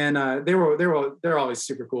 and they're always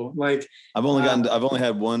super cool. Like I've only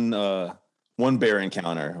had one bear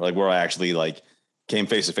encounter, like where I actually like came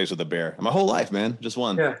face to face with a bear. My whole life, man, just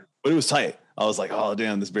one. Yeah. But it was tight. I was like, oh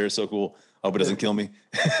damn, this bear is so cool. I hope it doesn't kill me.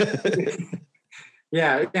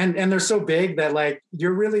 Yeah, and they're so big that like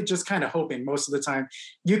you're really just kind of hoping most of the time.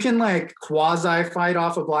 You can like quasi fight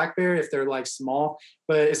off a black bear if they're like small,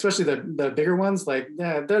 but especially the bigger ones, like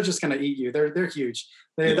they're just gonna eat you. They're huge.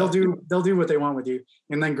 They'll do what they want with you.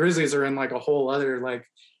 And then grizzlies are in like a whole other like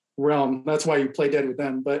realm. That's why you play dead with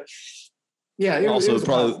them. But yeah, it was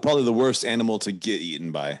probably the worst animal to get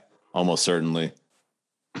eaten by, almost certainly.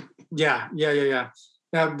 Yeah,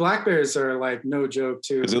 black bears are like no joke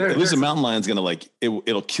too. At least a mountain lion's gonna like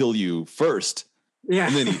it'll kill you first,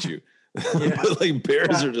 and then eat you. But like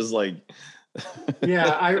bears are just like.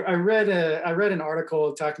 I read an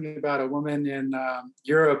article talking about a woman in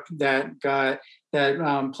Europe that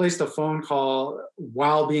placed a phone call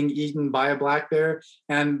while being eaten by a black bear,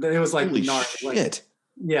 and it was like holy shit.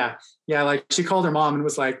 Like she called her mom and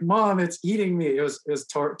was like, "Mom, it's eating me." It was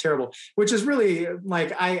terrible, which is really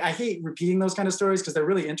like I hate repeating those kind of stories because they're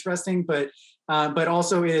really interesting, but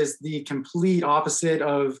also is the complete opposite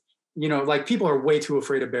of, like people are way too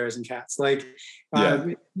afraid of bears and cats. Like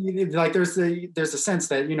there's a sense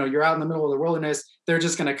that, you're out in the middle of the wilderness, they're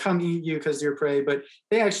just going to come eat you because you're prey, but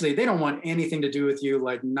they don't want anything to do with you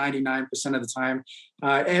like 99% of the time.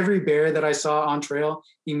 Every bear that I saw on trail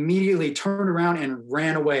immediately turned around and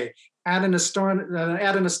ran away at an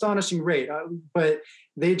astonishing rate. But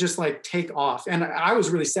they just like take off. And I was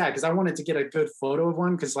really sad because I wanted to get a good photo of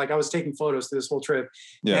one because like I was taking photos through this whole trip.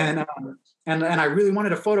 And I really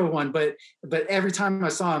wanted a photo of one, but every time I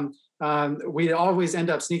saw them, we'd always end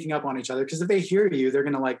up sneaking up on each other because if they hear you, they're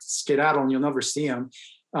going to like skedaddle and you'll never see them.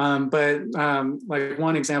 Like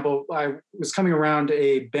one example, I was coming around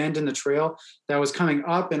a bend in the trail that was coming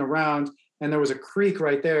up and around, and there was a creek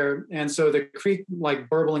right there. And so the creek like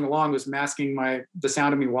burbling along was masking the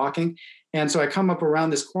sound of me walking. And so I come up around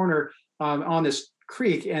this corner on this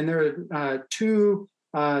creek, and there are two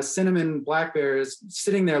cinnamon black bears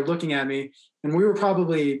sitting there looking at me. And we were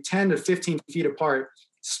probably 10 to 15 feet apart,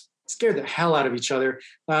 scared the hell out of each other.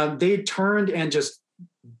 They turned and just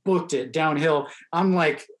booked it downhill. I'm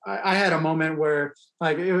like, I had a moment where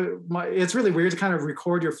like, it's really weird to kind of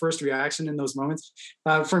record your first reaction in those moments.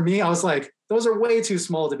 For me, I was like, those are way too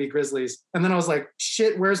small to be grizzlies. And then I was like,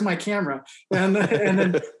 shit, where's my camera? And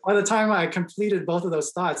then by the time I completed both of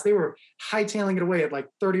those thoughts, they were hightailing it away at like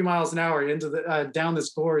 30 miles an hour into the down this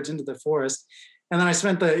gorge into the forest. And then I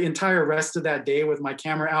spent the entire rest of that day with my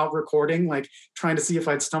camera out recording, like trying to see if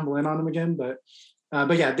I'd stumble in on them again. But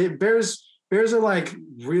yeah, bears are like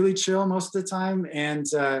really chill most of the time. And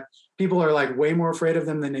people are like way more afraid of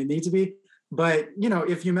them than they need to be. But,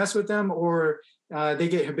 if you mess with them or they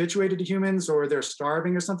get habituated to humans or they're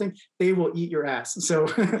starving or something, they will eat your ass. So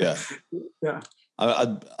yeah.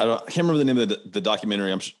 I can't remember the name of the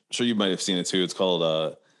documentary. I'm sure you might have seen it too. It's called, I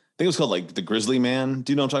think it was called like The Grizzly Man.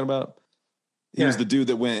 Do you know what I'm talking about? He was the dude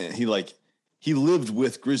that went, he lived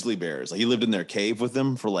with grizzly bears. Like he lived in their cave with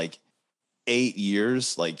them for like 8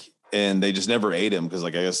 years. And they just never ate him. Cause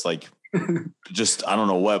like, I guess like, just, I don't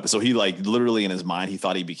know what, so he like literally in his mind, he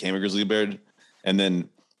thought he became a grizzly bear. And then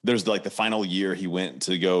there's like the final year he went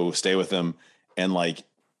to go stay with them, and like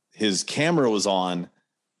his camera was on,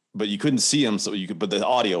 but you couldn't see him. But the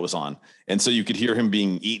audio was on. And so you could hear him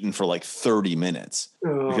being eaten for like 30 minutes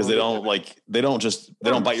because they don't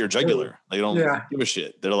bite your jugular. They don't give a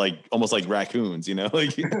shit. They're like almost like raccoons,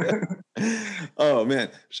 like, oh man.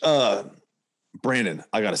 Brandon,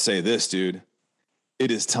 I got to say this, dude, it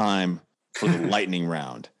is time for the lightning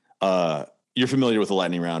round. You're familiar with the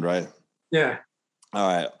lightning round, right? Yeah. All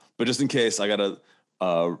right. But just in case, I got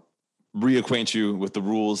to reacquaint you with the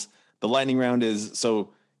rules. The lightning round is,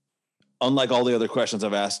 so unlike all the other questions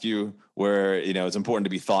I've asked you where, it's important to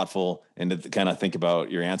be thoughtful and to kind of think about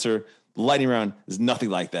your answer, the lightning round is nothing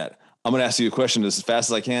like that. I'm going to ask you a question as fast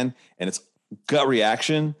as I can, and it's gut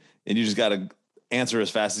reaction, and you just got to answer as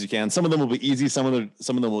fast as you can. Some of them will be easy. Some of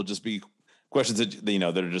them will just be questions that,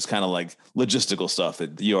 that are just kind of like logistical stuff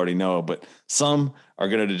that you already know, but some are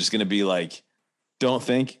just going to be like, don't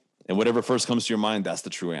think, and whatever first comes to your mind, that's the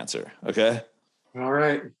true answer. Okay. All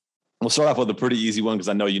right. We'll start off with a pretty easy one because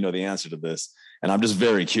I know you know the answer to this, and I'm just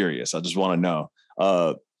very curious. I just want to know,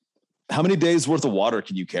 how many days worth of water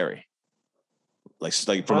can you carry? Like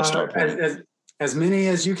from a start point? As many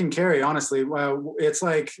as you can carry, honestly. It's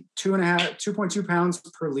like 2.2 pounds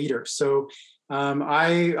per liter. So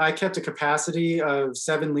I kept a capacity of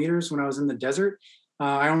 7 liters when I was in the desert.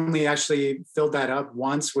 I only actually filled that up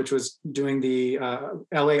once, which was doing the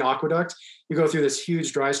LA aqueduct. You go through this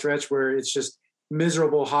huge dry stretch where it's just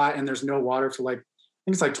miserable hot and there's no water for like, I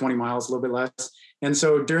think it's like 20 miles, a little bit less. And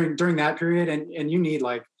so during that period, and you need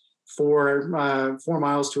like 4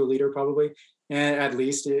 miles to a liter probably, and at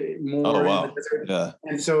least more. Oh, wow. Yeah.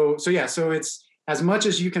 And so it's as much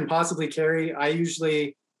as you can possibly carry. I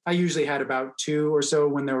usually had about 2 or so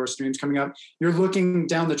when there were streams coming up. You're looking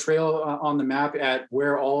down the trail on the map at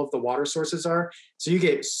where all of the water sources are. So you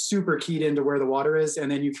get super keyed into where the water is, and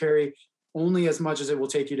then you carry only as much as it will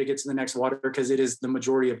take you to get to the next water because it is the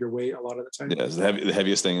majority of your weight a lot of the time. Yeah, it's the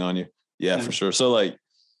heaviest thing on you. Yeah, for sure. So like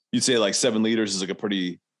you'd say like 7 liters is like a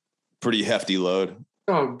pretty hefty load.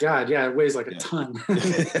 Oh God, yeah, it weighs like a Yeah. ton.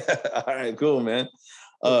 All right, cool, man.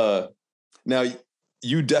 Now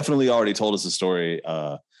you definitely already told us a story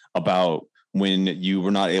about when you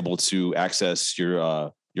were not able to access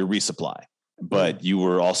your resupply, but you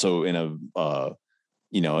were also in a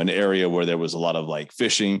an area where there was a lot of like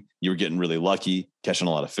fishing. You were getting really lucky, catching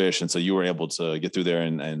a lot of fish, and so you were able to get through there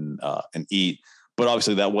and eat. But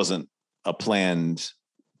obviously, that wasn't a planned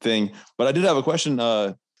thing. But I did have a question.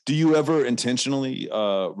 Do you ever intentionally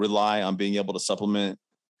rely on being able to supplement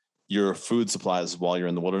your food supplies while you're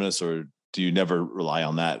in the wilderness, or do you never rely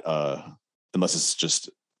on that unless it's just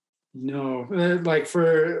No,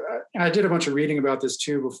 I did a bunch of reading about this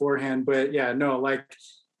too beforehand, but yeah, no, like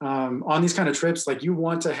on these kind of trips, like you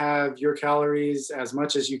want to have your calories as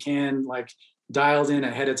much as you can, like dialed in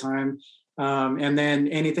ahead of time. And then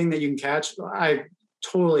anything that you can catch, I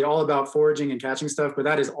totally all about foraging and catching stuff, but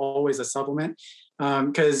that is always a supplement.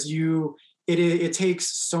 Because it takes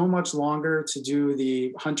so much longer to do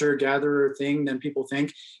the hunter gatherer thing than people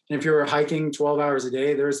think. And if you're hiking 12 hours a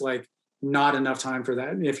day, there's like not enough time for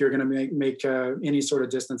that if you're going to make any sort of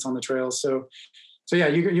distance on the trail. So yeah,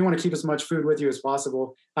 you want to keep as much food with you as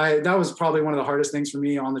possible. That was probably one of the hardest things for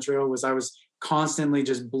me on the trail was I was constantly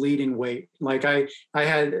just bleeding weight. Like I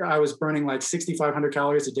was burning like 6,500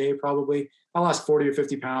 calories a day probably. I lost 40 or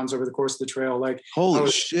 50 pounds over the course of the trail. Like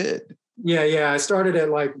holy shit. Yeah. I started at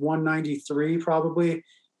like 193 probably.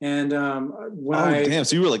 And damn,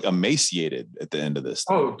 so you were like emaciated at the end of this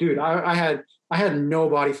thing. Oh dude, I had no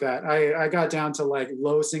body fat. I got down to like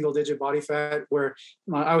low single digit body fat where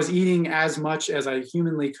I was eating as much as I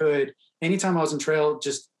humanly could. Anytime I was in trail,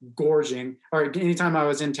 just gorging, or anytime I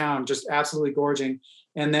was in town, just absolutely gorging.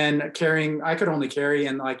 And then I could only carry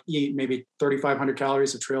and like eat maybe 3,500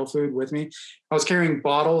 calories of trail food with me. I was carrying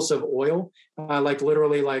bottles of oil, like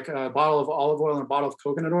literally like a bottle of olive oil and a bottle of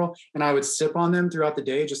coconut oil. And I would sip on them throughout the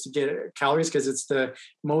day just to get calories because it's the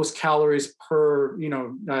most calories per,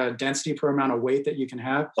 density per amount of weight that you can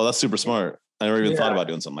have. Oh, that's super smart. I never even thought about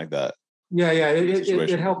doing something like that. Yeah,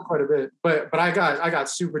 it helped quite a bit, but I got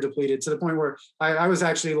super depleted to the point where I was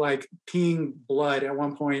actually like peeing blood at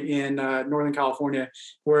one point in Northern California,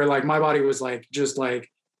 where like my body was like just like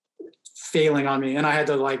failing on me, and I had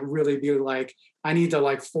to like really be like I need to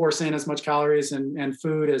like force in as much calories and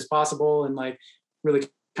food as possible, and like really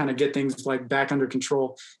kind of get things like back under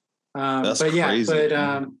control. That's but crazy.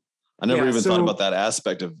 Yeah, I never even thought about that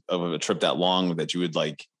aspect of a trip that long that you would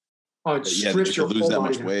like. That you could lose that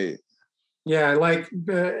much weight. Yeah, like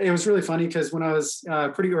it was really funny because when I was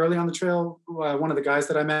pretty early on the trail, one of the guys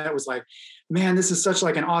that I met was like, "Man, this is such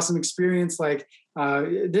like an awesome experience. Like,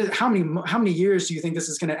 how many years do you think this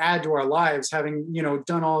is going to add to our lives, having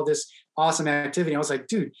done all this awesome activity?" I was like,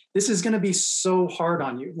 "Dude, this is going to be so hard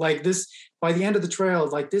on you. Like this, by the end of the trail,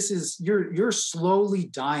 like this is you're slowly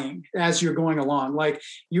dying as you're going along. Like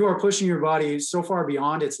you are pushing your body so far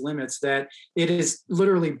beyond its limits that it is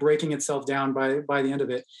literally breaking itself down by the end of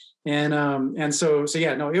it." And so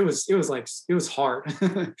yeah, no, it was hard,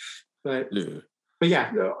 but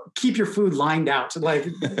yeah, keep your food lined out. Like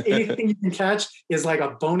anything you can catch is like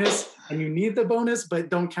a bonus, and you need the bonus, but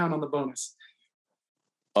don't count on the bonus.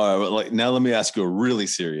 All right, well, like now let me ask you a really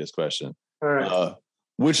serious question. All right,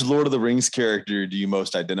 which Lord of the Rings character do you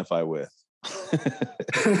most identify with,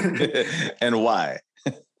 and why?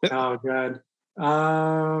 Oh God.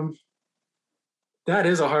 That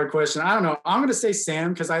is a hard question. I don't know. I'm going to say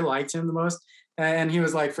Sam because I liked him the most, and he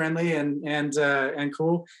was like friendly and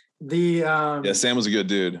cool. Yeah, Sam was a good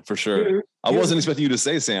dude for sure. I wasn't expecting you to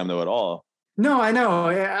say Sam though at all. No, I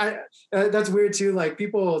know. That's weird too. Like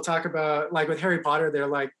people talk about like with Harry Potter, they're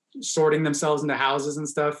like sorting themselves into houses and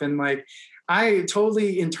stuff, and like I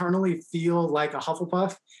totally internally feel like a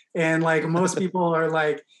Hufflepuff, and like most people are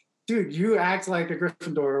like, dude, you act like a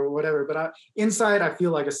Gryffindor or whatever, but inside I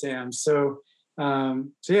feel like a Sam. So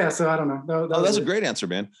yeah, so I don't know. That's a great answer,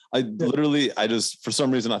 man. I just for some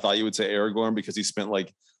reason I thought you would say Aragorn because he spent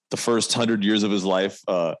like the first 100 years of his life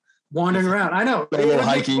wandering around. I know.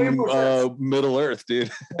 Hiking Middle Earth, dude.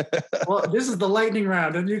 Well, this is the lightning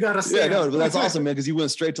round, and you gotta say but that's awesome, man, because you went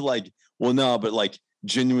straight to like, well, no, but like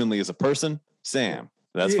genuinely as a person, Sam.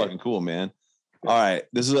 That's fucking cool, man. All right.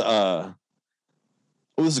 This is a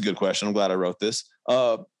good question. I'm glad I wrote this.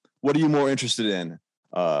 What are you more interested in?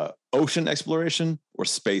 Ocean exploration or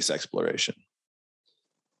space exploration?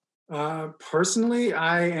 Personally,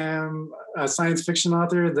 I am a science fiction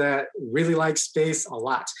author that really likes space a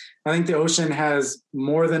lot. I think the ocean has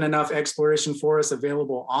more than enough exploration for us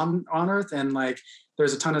available on Earth, and like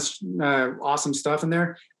there's a ton of awesome stuff in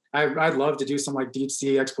there. I'd love to do some like deep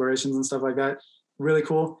sea explorations and stuff like that. really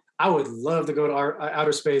cool. I would love to go to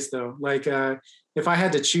outer space though. Like if I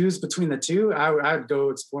had to choose between the two, I'd go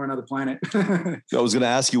explore another planet. I was going to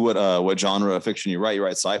ask you what genre of fiction you write. You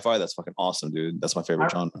write sci-fi? That's fucking awesome, dude. That's my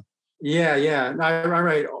favorite genre. Yeah.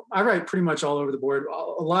 I write pretty much all over the board.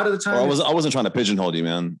 A lot of the time. I wasn't trying to pigeonhole you,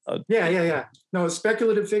 man. Yeah. No,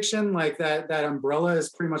 speculative fiction, like that umbrella is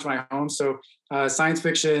pretty much my home. So science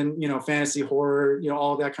fiction, fantasy, horror,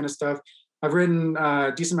 all that kind of stuff. I've written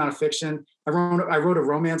a decent amount of fiction. I wrote a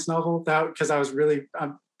romance novel because I was really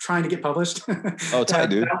trying to get published. Oh, tight,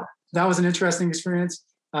 dude. That was an interesting experience.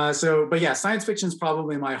 But yeah, science fiction is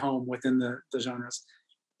probably my home within the genres.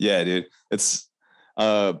 Yeah, dude. It's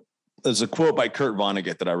there's a quote by Kurt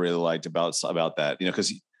Vonnegut that I really liked about that,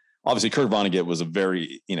 because obviously Kurt Vonnegut was a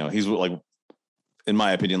very, he's like, in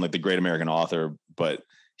my opinion, like the great American author, but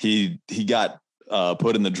he got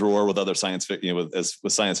put in the drawer with other science fiction,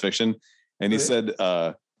 with science fiction. And he said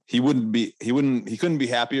he couldn't be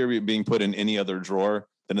happier being put in any other drawer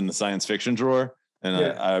than in the science fiction drawer. And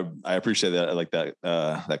yeah. I appreciate that. I like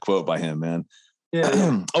that quote by him, man.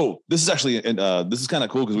 Yeah. Oh, this is actually, this is kind of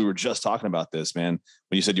cool because we were just talking about this, man.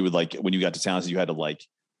 When you said you would when you got to town, so you had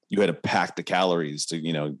to pack the calories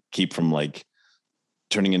to, keep from like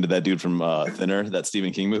turning into that dude from Thinner, that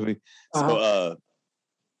Stephen King movie. So,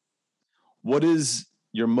 what is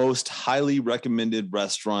your most highly recommended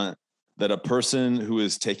restaurant that a person who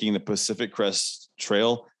is taking the Pacific Crest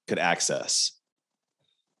Trail could access?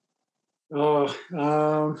 Oh,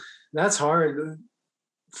 that's hard.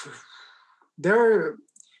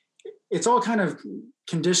 It's all kind of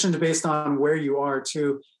conditioned based on where you are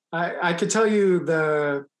too. I could tell you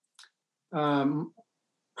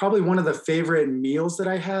probably one of the favorite meals that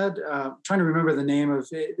I had. Trying to remember the name of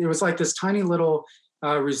it. It was like this tiny little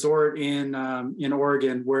resort in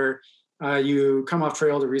Oregon where you come off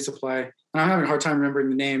trail to resupply. And I'm having a hard time remembering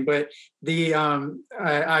the name, but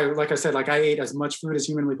I like I said, like I ate as much food as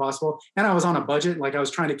humanly possible, and I was on a budget. Like I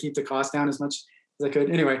was trying to keep the cost down as much as I could.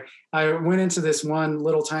 Anyway, I went into this one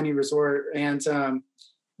little tiny resort, and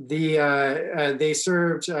they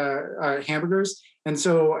served hamburgers. And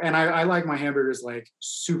I like my hamburgers like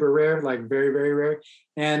super rare, like very, very rare.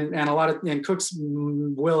 And cooks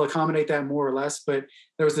will accommodate that more or less. But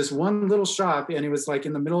there was this one little shop, and it was like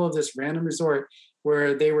in the middle of this random resort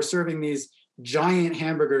where they were serving these giant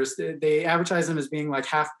hamburgers. They advertised them as being like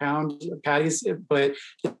half-pound patties, but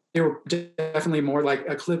they were definitely more like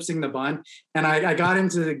eclipsing the bun. And I got him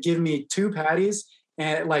to give me 2 patties,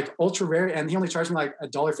 and like ultra rare, and he only charged me like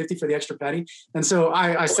 $1.50 for the extra patty. And so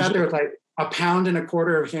I sat there with like a pound and a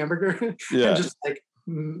quarter of hamburger and just like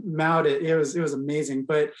mowed it. It was amazing.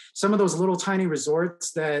 But some of those little tiny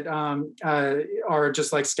resorts that are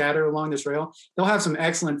just like scattered along this rail, they'll have some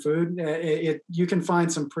excellent food. You can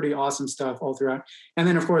find some pretty awesome stuff all throughout. And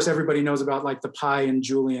then of course everybody knows about like the Pie in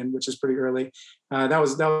Julian, which is pretty early. That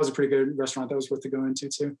was a pretty good restaurant that was worth to go into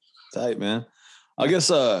too. Tight, man. I guess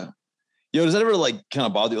does that ever like kind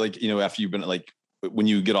of bother you, like, after you've been like when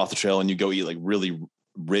you get off the trail and you go eat like really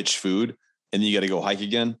rich food and then you got to go hike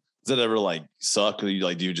again? Does that ever like suck? Or do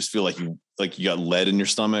you just feel like you got lead in your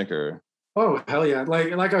stomach or? Oh, hell yeah.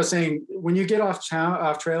 Like I was saying, when you get off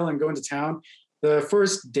trail and go into town, the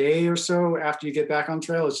first day or so after you get back on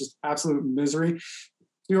trail, it's just absolute misery.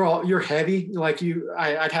 You're heavy. Like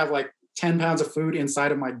I'd have like 10 pounds of food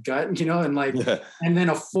inside of my gut, and then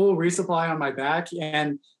a full resupply on my back.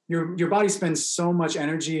 And your body spends so much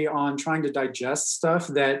energy on trying to digest stuff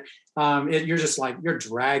that you're just like, you're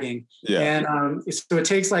dragging. Yeah. And so it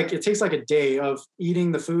takes like a day of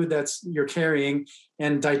eating the food you're carrying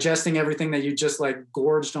and digesting everything that you just like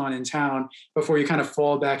gorged on in town before you kind of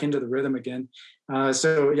fall back into the rhythm again.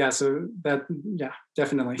 So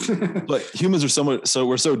definitely. But humans are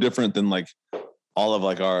we're so different than like all of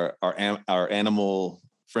like our animal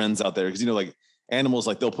friends out there. Cause like animals,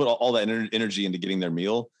 like they'll put all that energy into getting their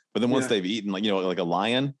meal. But then once they've eaten, like, like a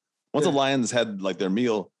lion, once a lion's had like their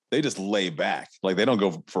meal, they just lay back. Like they don't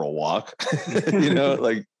go for a walk,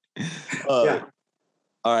 like, all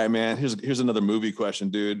right, man, here's another movie question,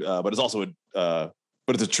 dude. But it's also but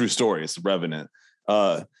it's a true story. It's Revenant.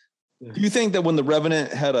 Do you think that when the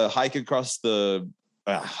Revenant had a hike across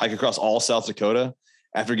all South Dakota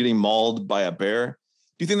after getting mauled by a bear,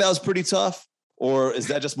 do you think that was pretty tough? Or is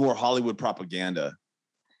that just more Hollywood propaganda?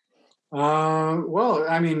 Well,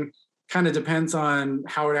 I mean, kind of depends on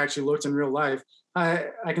how it actually looked in real life. I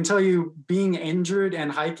can tell you being injured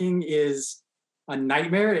and hiking is a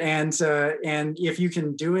nightmare. And if you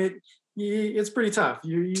can do it, it's pretty tough.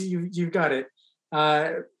 You've got it.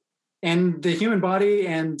 And the human body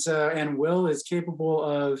and will is capable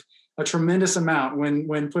of a tremendous amount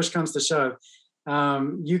when push comes to shove.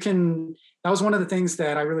 You can that was one of the things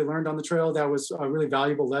that I really learned on the trail. That was a really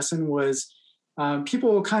valuable lesson was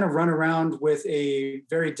people kind of run around with a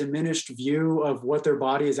very diminished view of what their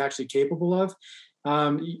body is actually capable of.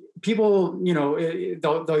 People,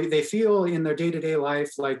 they feel in their day-to-day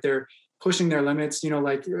life like they're pushing their limits,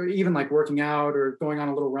 like even like working out or going on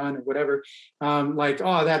a little run or whatever.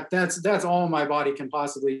 That's all my body can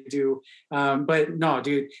possibly do. But no,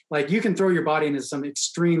 dude, like you can throw your body into some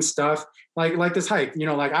extreme stuff, like this hike.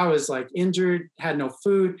 Like I was like injured, had no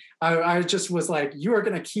food. I just was like, you are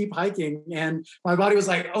gonna keep hiking, and my body was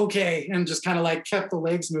like, okay, and just kind of like kept the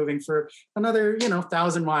legs moving for another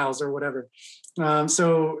 1,000 miles or whatever.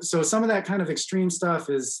 So some of that kind of extreme stuff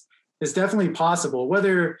is definitely possible.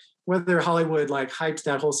 Whether Hollywood like hyped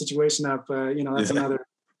that whole situation up,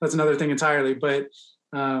 that's another thing entirely. But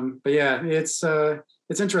yeah, it's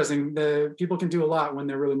interesting. The people can do a lot when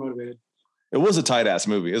they're really motivated. It was a tight ass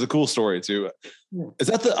movie. It was a cool story too. Yeah. Is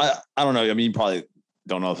that I don't know. I mean, you probably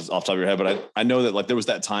don't know if it's off the top of your head, but I know that like there was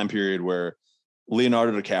that time period where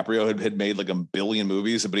Leonardo DiCaprio had made like a billion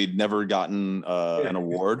movies, but he'd never gotten an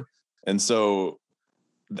award. And so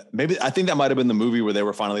maybe I think that might've been the movie where they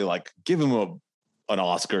were finally like, give him an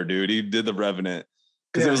Oscar, dude. He did The Revenant.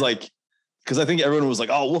 Cause it was like, cause I think everyone was like,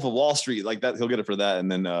 oh, Wolf of Wall Street, like that, he'll get it for that.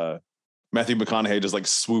 And then Matthew McConaughey just like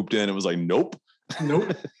swooped in and was like, nope.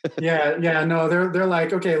 Yeah. No, they're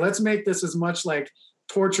like, okay, let's make this as much like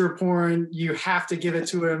torture porn. You have to give it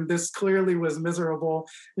to him. This clearly was miserable,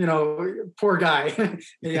 poor guy.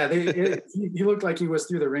 He looked like he was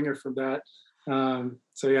through the ringer for that.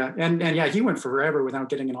 So yeah. And yeah, he went forever without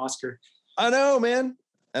getting an Oscar. I know, man.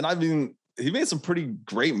 And I mean, he made some pretty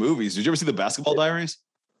great movies. Did you ever see The Basketball Diaries?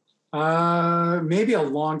 Maybe a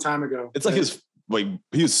long time ago. It's like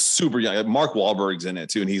he was super young. Mark Wahlberg's in it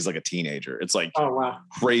too, and he's like a teenager. It's like, oh wow,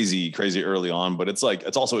 crazy early on, but it's like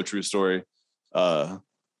it's also a true story. I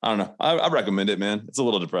don't know. I recommend it, man. It's a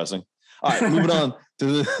little depressing. All right, moving on to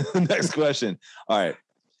the next question. All right,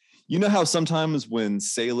 you know how sometimes when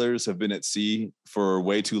sailors have been at sea for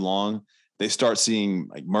way too long, they start seeing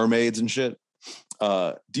like mermaids and shit.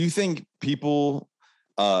 Do you think people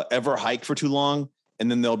ever hike for too long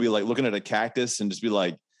and then they'll be like looking at a cactus and just be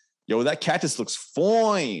like, yo, that cactus looks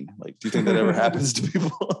fine? Like, do you think that ever happens to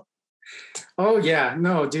people? Oh yeah,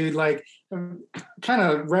 no, dude, like kind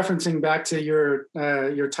of referencing back to your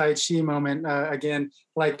Tai Chi moment again,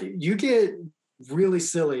 like you get really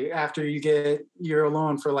silly after you're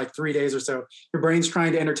alone for like 3 days or so. Your brain's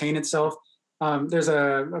trying to entertain itself. There's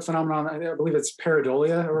a phenomenon, I believe it's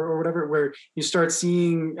pareidolia or whatever, where you start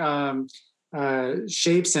seeing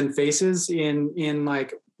shapes and faces in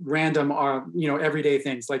like random, everyday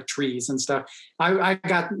things like trees and stuff. I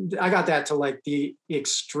got that to like the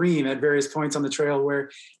extreme at various points on the trail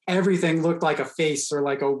where everything looked like a face or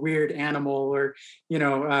like a weird animal or,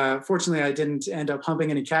 fortunately I didn't end up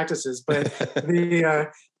humping any cactuses, but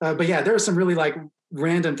but yeah, there were some really like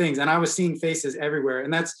random things and I was seeing faces everywhere,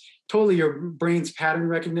 and that's totally your brain's pattern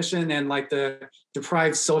recognition and like the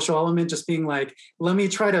deprived social element just being like, let me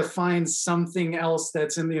try to find something else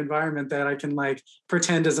that's in the environment that I can like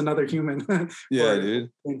pretend as another human. Yeah, dude.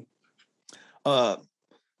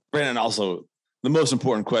 Brandon, also the most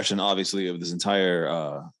important question obviously of this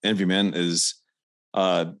entire interview, man, is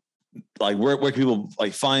like where can people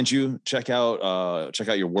like find you, check out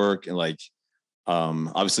your work, and like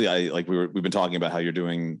obviously we've been talking about how you're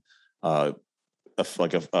doing a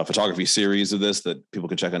photography series of this that people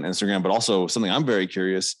can check on Instagram, but also something I'm very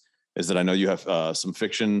curious is that I know you have some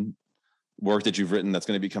fiction work that you've written that's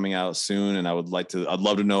going to be coming out soon, and I'd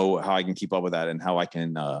love to know how I can keep up with that and how I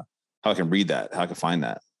can read that, how I can find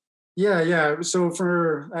that. Yeah. So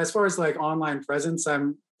as far as like online presence,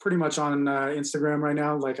 I'm pretty much on Instagram right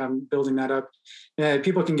now. Like I'm building that up. Yeah,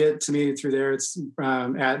 people can get to me through there. It's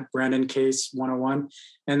at Brandon Case 101,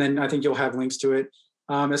 and then I think you'll have links to it.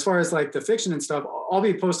 As far as like the fiction and stuff, I'll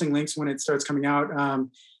be posting links when it starts coming out.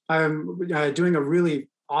 I'm doing a really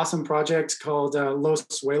awesome project called Los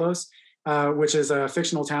Suelos, which is a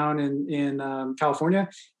fictional town in California.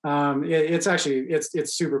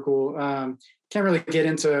 It's super cool. Can't really get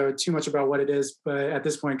into too much about what it is, but at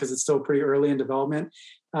this point, because it's still pretty early in development.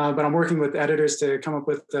 But I'm working with editors to come up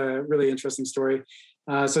with a really interesting story.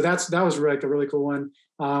 So that was like a really cool one.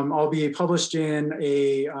 I'll be published in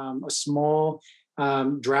a small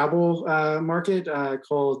Drabble market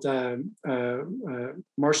called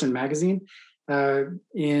Martian Magazine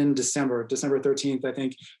in December 13th, I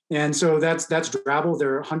think. And so that's Drabble.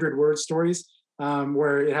 They're 100-word stories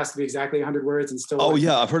where it has to be exactly 100 words and still. Oh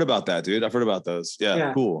yeah, I've heard about that, dude. I've heard about those.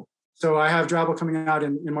 Yeah. Cool. So I have Drabble coming out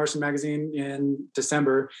in Martian Magazine in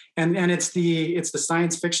December, and it's the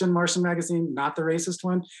science fiction Martian Magazine, not the racist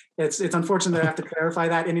one. It's unfortunate that I have to clarify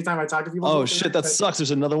that anytime I talk to people. Oh shit, that sucks. There's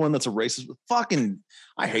another one that's a racist. Fucking,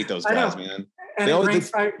 I hate those guys, man. And they always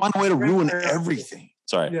find a way to ruin everything.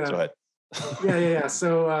 Sorry, yeah. Go ahead. Yeah.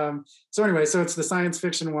 So anyway, so it's the science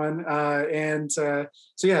fiction one, so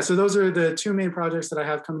those are the two main projects that I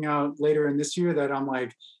have coming out later in this year that I'm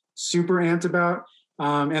like super amped about.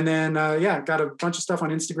 And then got a bunch of stuff on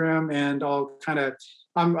Instagram, and I'll kind of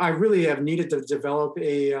I really have needed to develop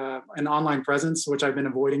an online presence, which I've been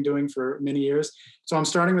avoiding doing for many years. So I'm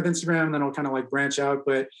starting with Instagram, and then I'll kind of like branch out.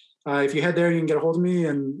 But if you head there, you can get a hold of me,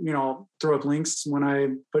 and I'll throw up links when I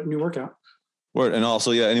put a new workout. Word. And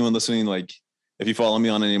also, anyone listening, like if you follow me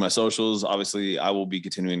on any of my socials, obviously I will be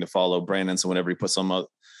continuing to follow Brandon. So whenever he puts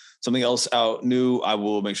something else out new, I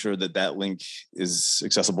will make sure that link is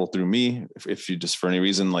accessible through me. If you just for any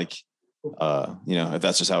reason, like, if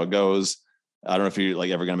that's just how it goes. I don't know if you're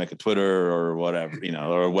like ever going to make a Twitter or whatever,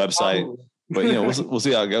 or a website, but we'll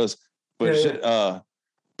see how it goes. But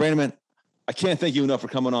Brandon, man, I can't thank you enough for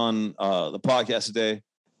coming on the podcast today.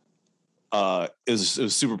 It was a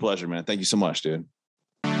super pleasure, man. Thank you so much, dude.